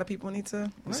 Like a lot of people need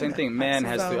to learn Same that. thing, man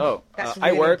has So, to, really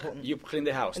I work, important. you clean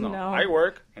the house. No, No. I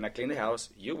work and I clean the house,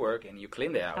 you work and you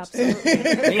clean the house.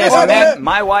 Absolutely. Me as a man,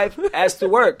 my wife has to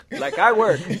work like I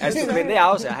work, has to clean the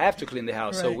house, I have to clean the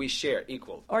house, so Right. we share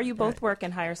equal. Or you both work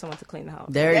and hire someone to clean the house.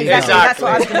 There you Exactly. go. That's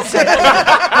what I was going to say.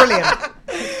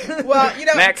 Brilliant. Well,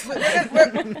 Next.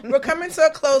 we're coming to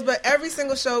a close, but every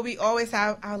single show we always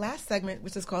have our last segment,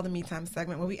 which is called the Me Time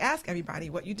segment, where we ask everybody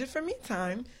what you did for me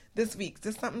time this week.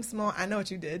 Just something small. I know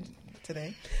what you did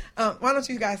today. Why don't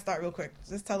you guys start real quick?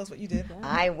 Just tell us what you did.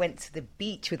 I went to the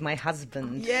beach with my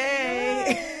husband.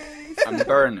 Yay! I'm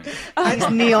burning. It's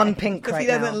neon pink Because right he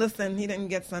doesn't now. listen. He didn't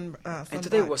get sun. And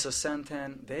today was a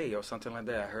suntan day or something like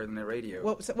that. I heard on the radio.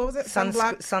 What was it?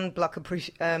 Sunblock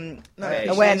Awareness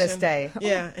Awareness Day.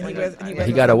 Yeah, and he wears.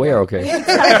 He got aware, okay.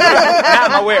 Now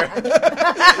I'm aware.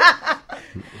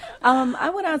 I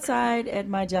went outside at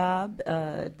my job,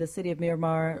 the city of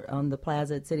Miramar, on the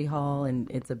plaza at City Hall,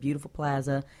 and it's a beautiful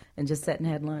plaza, and just sat and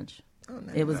had lunch. Oh,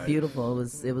 nice. It was beautiful.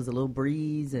 It was a little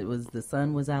breeze. The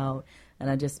sun was out, and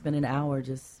I just spent an hour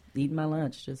just eating my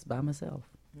lunch just by myself.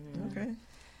 Okay.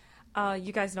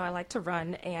 You guys know I like to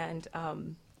run, and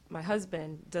my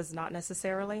husband does not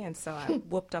necessarily, and so I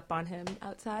whooped up on him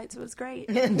outside, so it was great.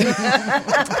 And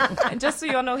just so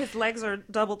you all know, his legs are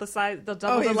double the size, the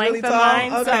length really of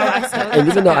mine. tall? So Okay. I still And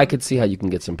even though I could see how you can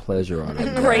get some pleasure on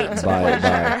it, Great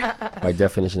by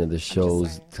definition of the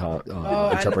show's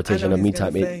interpretation I know of me he's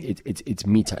gonna time, say. it's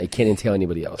me time. It can't entail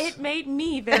anybody else. It made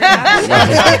me very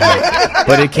happy.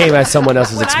 But it came as someone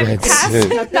else's When I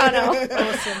experience.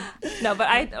 No, but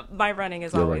my running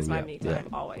is Your always running, my yeah, me time,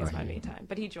 yeah. always Right. my me time.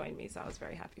 But he joined me, so I was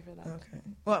very happy for that. Okay.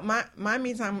 Well, my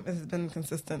me time has been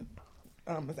consistent.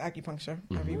 It's acupuncture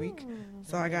every week,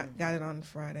 so I got it on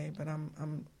Friday, but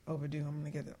I'm overdue.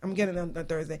 I'm getting it on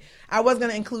Thursday. I was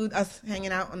gonna include us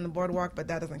hanging out on the boardwalk, but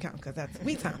that doesn't count because that's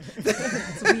me time.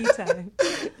 It's me time.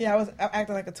 Yeah, I was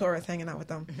acting like a tourist hanging out with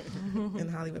them in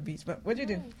Hollywood Beach. But what'd you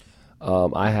do?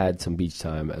 I had some beach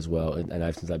time as well, and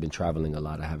since I've been traveling a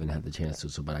lot, I haven't had the chance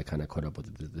to. But I kind of caught up with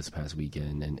it this past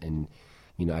weekend, and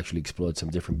actually explored some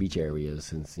different beach areas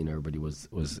since everybody was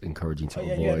encouraging to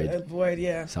avoid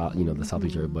the South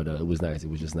Beach area. But it was nice. It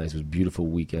was just nice. It was a beautiful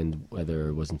weekend.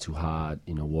 Weather wasn't too hot.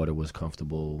 Water was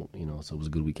comfortable. So it was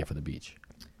a good weekend for the beach.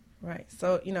 Right.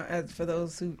 So, as for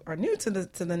those who are new to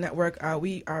the network,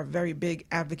 we are very big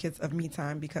advocates of me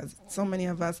time because so many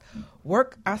of us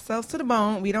work ourselves to the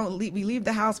bone. We leave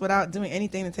the house without doing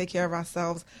anything to take care of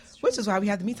ourselves, which is why we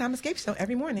have the Me Time Escape Show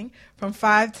every morning from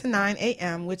 5 to 9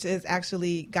 a.m., which is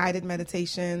actually guided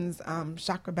meditations,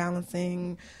 chakra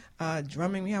balancing,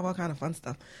 drumming. We have all kind of fun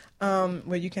stuff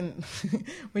where you can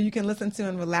listen to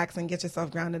and relax and get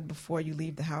yourself grounded before you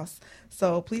leave the house.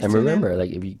 So please and tune remember, in. like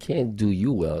if you can't do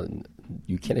you well,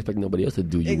 you can't expect nobody else to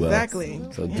do you Exactly.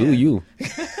 well. So do you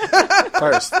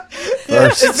First. To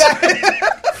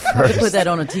put that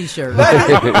on a T-shirt.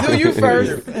 Do you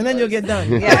first, and then you'll get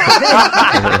done.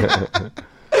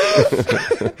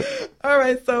 All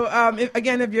right. So,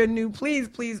 if you're new, please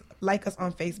like us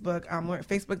on Facebook. We're at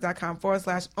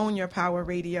facebook.com/Own Your Power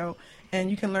Radio. And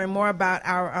you can learn more about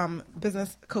our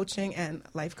business coaching and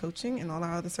life coaching and all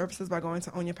our other services by going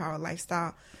to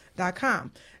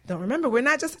ownyourpowerlifestyle.com. Don't remember, we're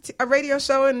not just a radio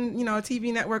show and a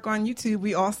TV network on YouTube.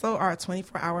 We also are a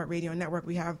 24-hour radio network.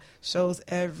 We have shows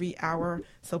every hour.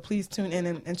 So please tune in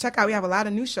and check out. We have a lot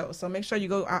of new shows. So make sure you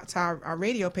go out to our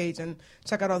radio page and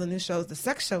check out all the new shows. The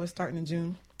sex show is starting in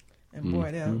June. And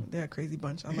boy, they're a crazy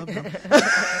bunch. I love them.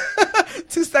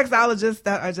 2 sexologists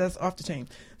that are just off the chain.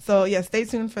 So, yeah, stay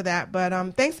tuned for that. But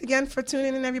thanks again for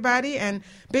tuning in, everybody. And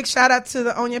big shout out to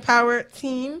the Own Your Power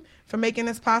team for making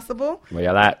this possible. Where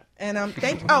y'all at? And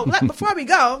before we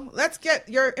go, let's get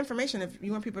your information. If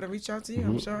you want people to reach out to you,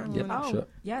 I'm sure. Sure.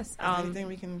 Yes. Anything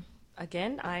we can...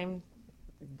 Again,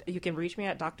 you can reach me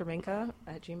at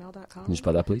drminka@gmail.com. Can you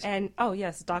spell that, please? And,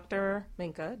 yes, Dr.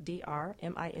 Minka,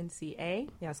 DRMINCA.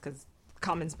 Yes, because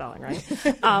common spelling, right?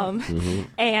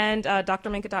 And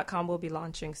drminka.com will be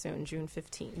launching soon, June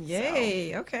 15th.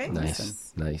 Yay. Okay. Nice.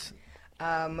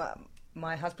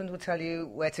 My husband will tell you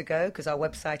where to go because our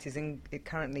website is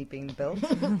currently being built.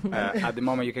 At the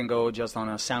moment, you can go just on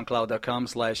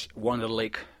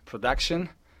soundcloud.com/Wonderlake Production.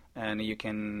 And you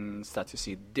can start to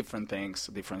see different things,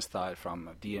 different style from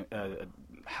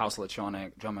house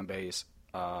electronic, drum and bass,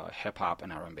 hip hop,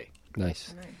 and R&B.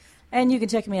 Nice. And you can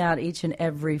check me out each and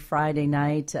every Friday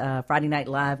night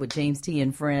Live with James T.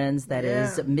 and Friends. That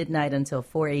is midnight until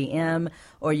 4 a.m.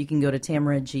 Or you can go to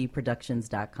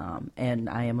TamaraGProductions.com. And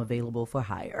I am available for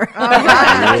hire.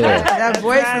 That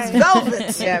voice is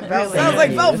velvet. Yeah, velvet. Sounds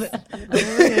like velvet.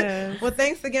 Well,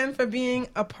 thanks again for being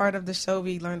a part of the show.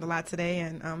 We learned a lot today,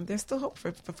 and there's still hope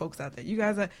for folks out there. You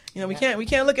guys are, we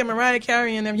can't look at Mariah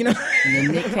Carey and them,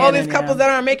 all these couples that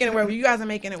aren't making it work. You guys are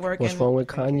making it work. What's wrong with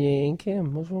Kanye and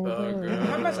Kim? What's wrong with that?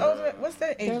 How much older? What's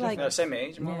their age? They're like Same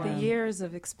age. More the years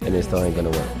of And experience. it still ain't gonna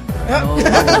work.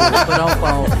 But on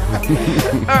phone.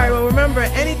 All right. Well, remember,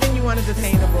 anything you want is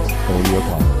attainable. Own your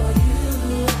power.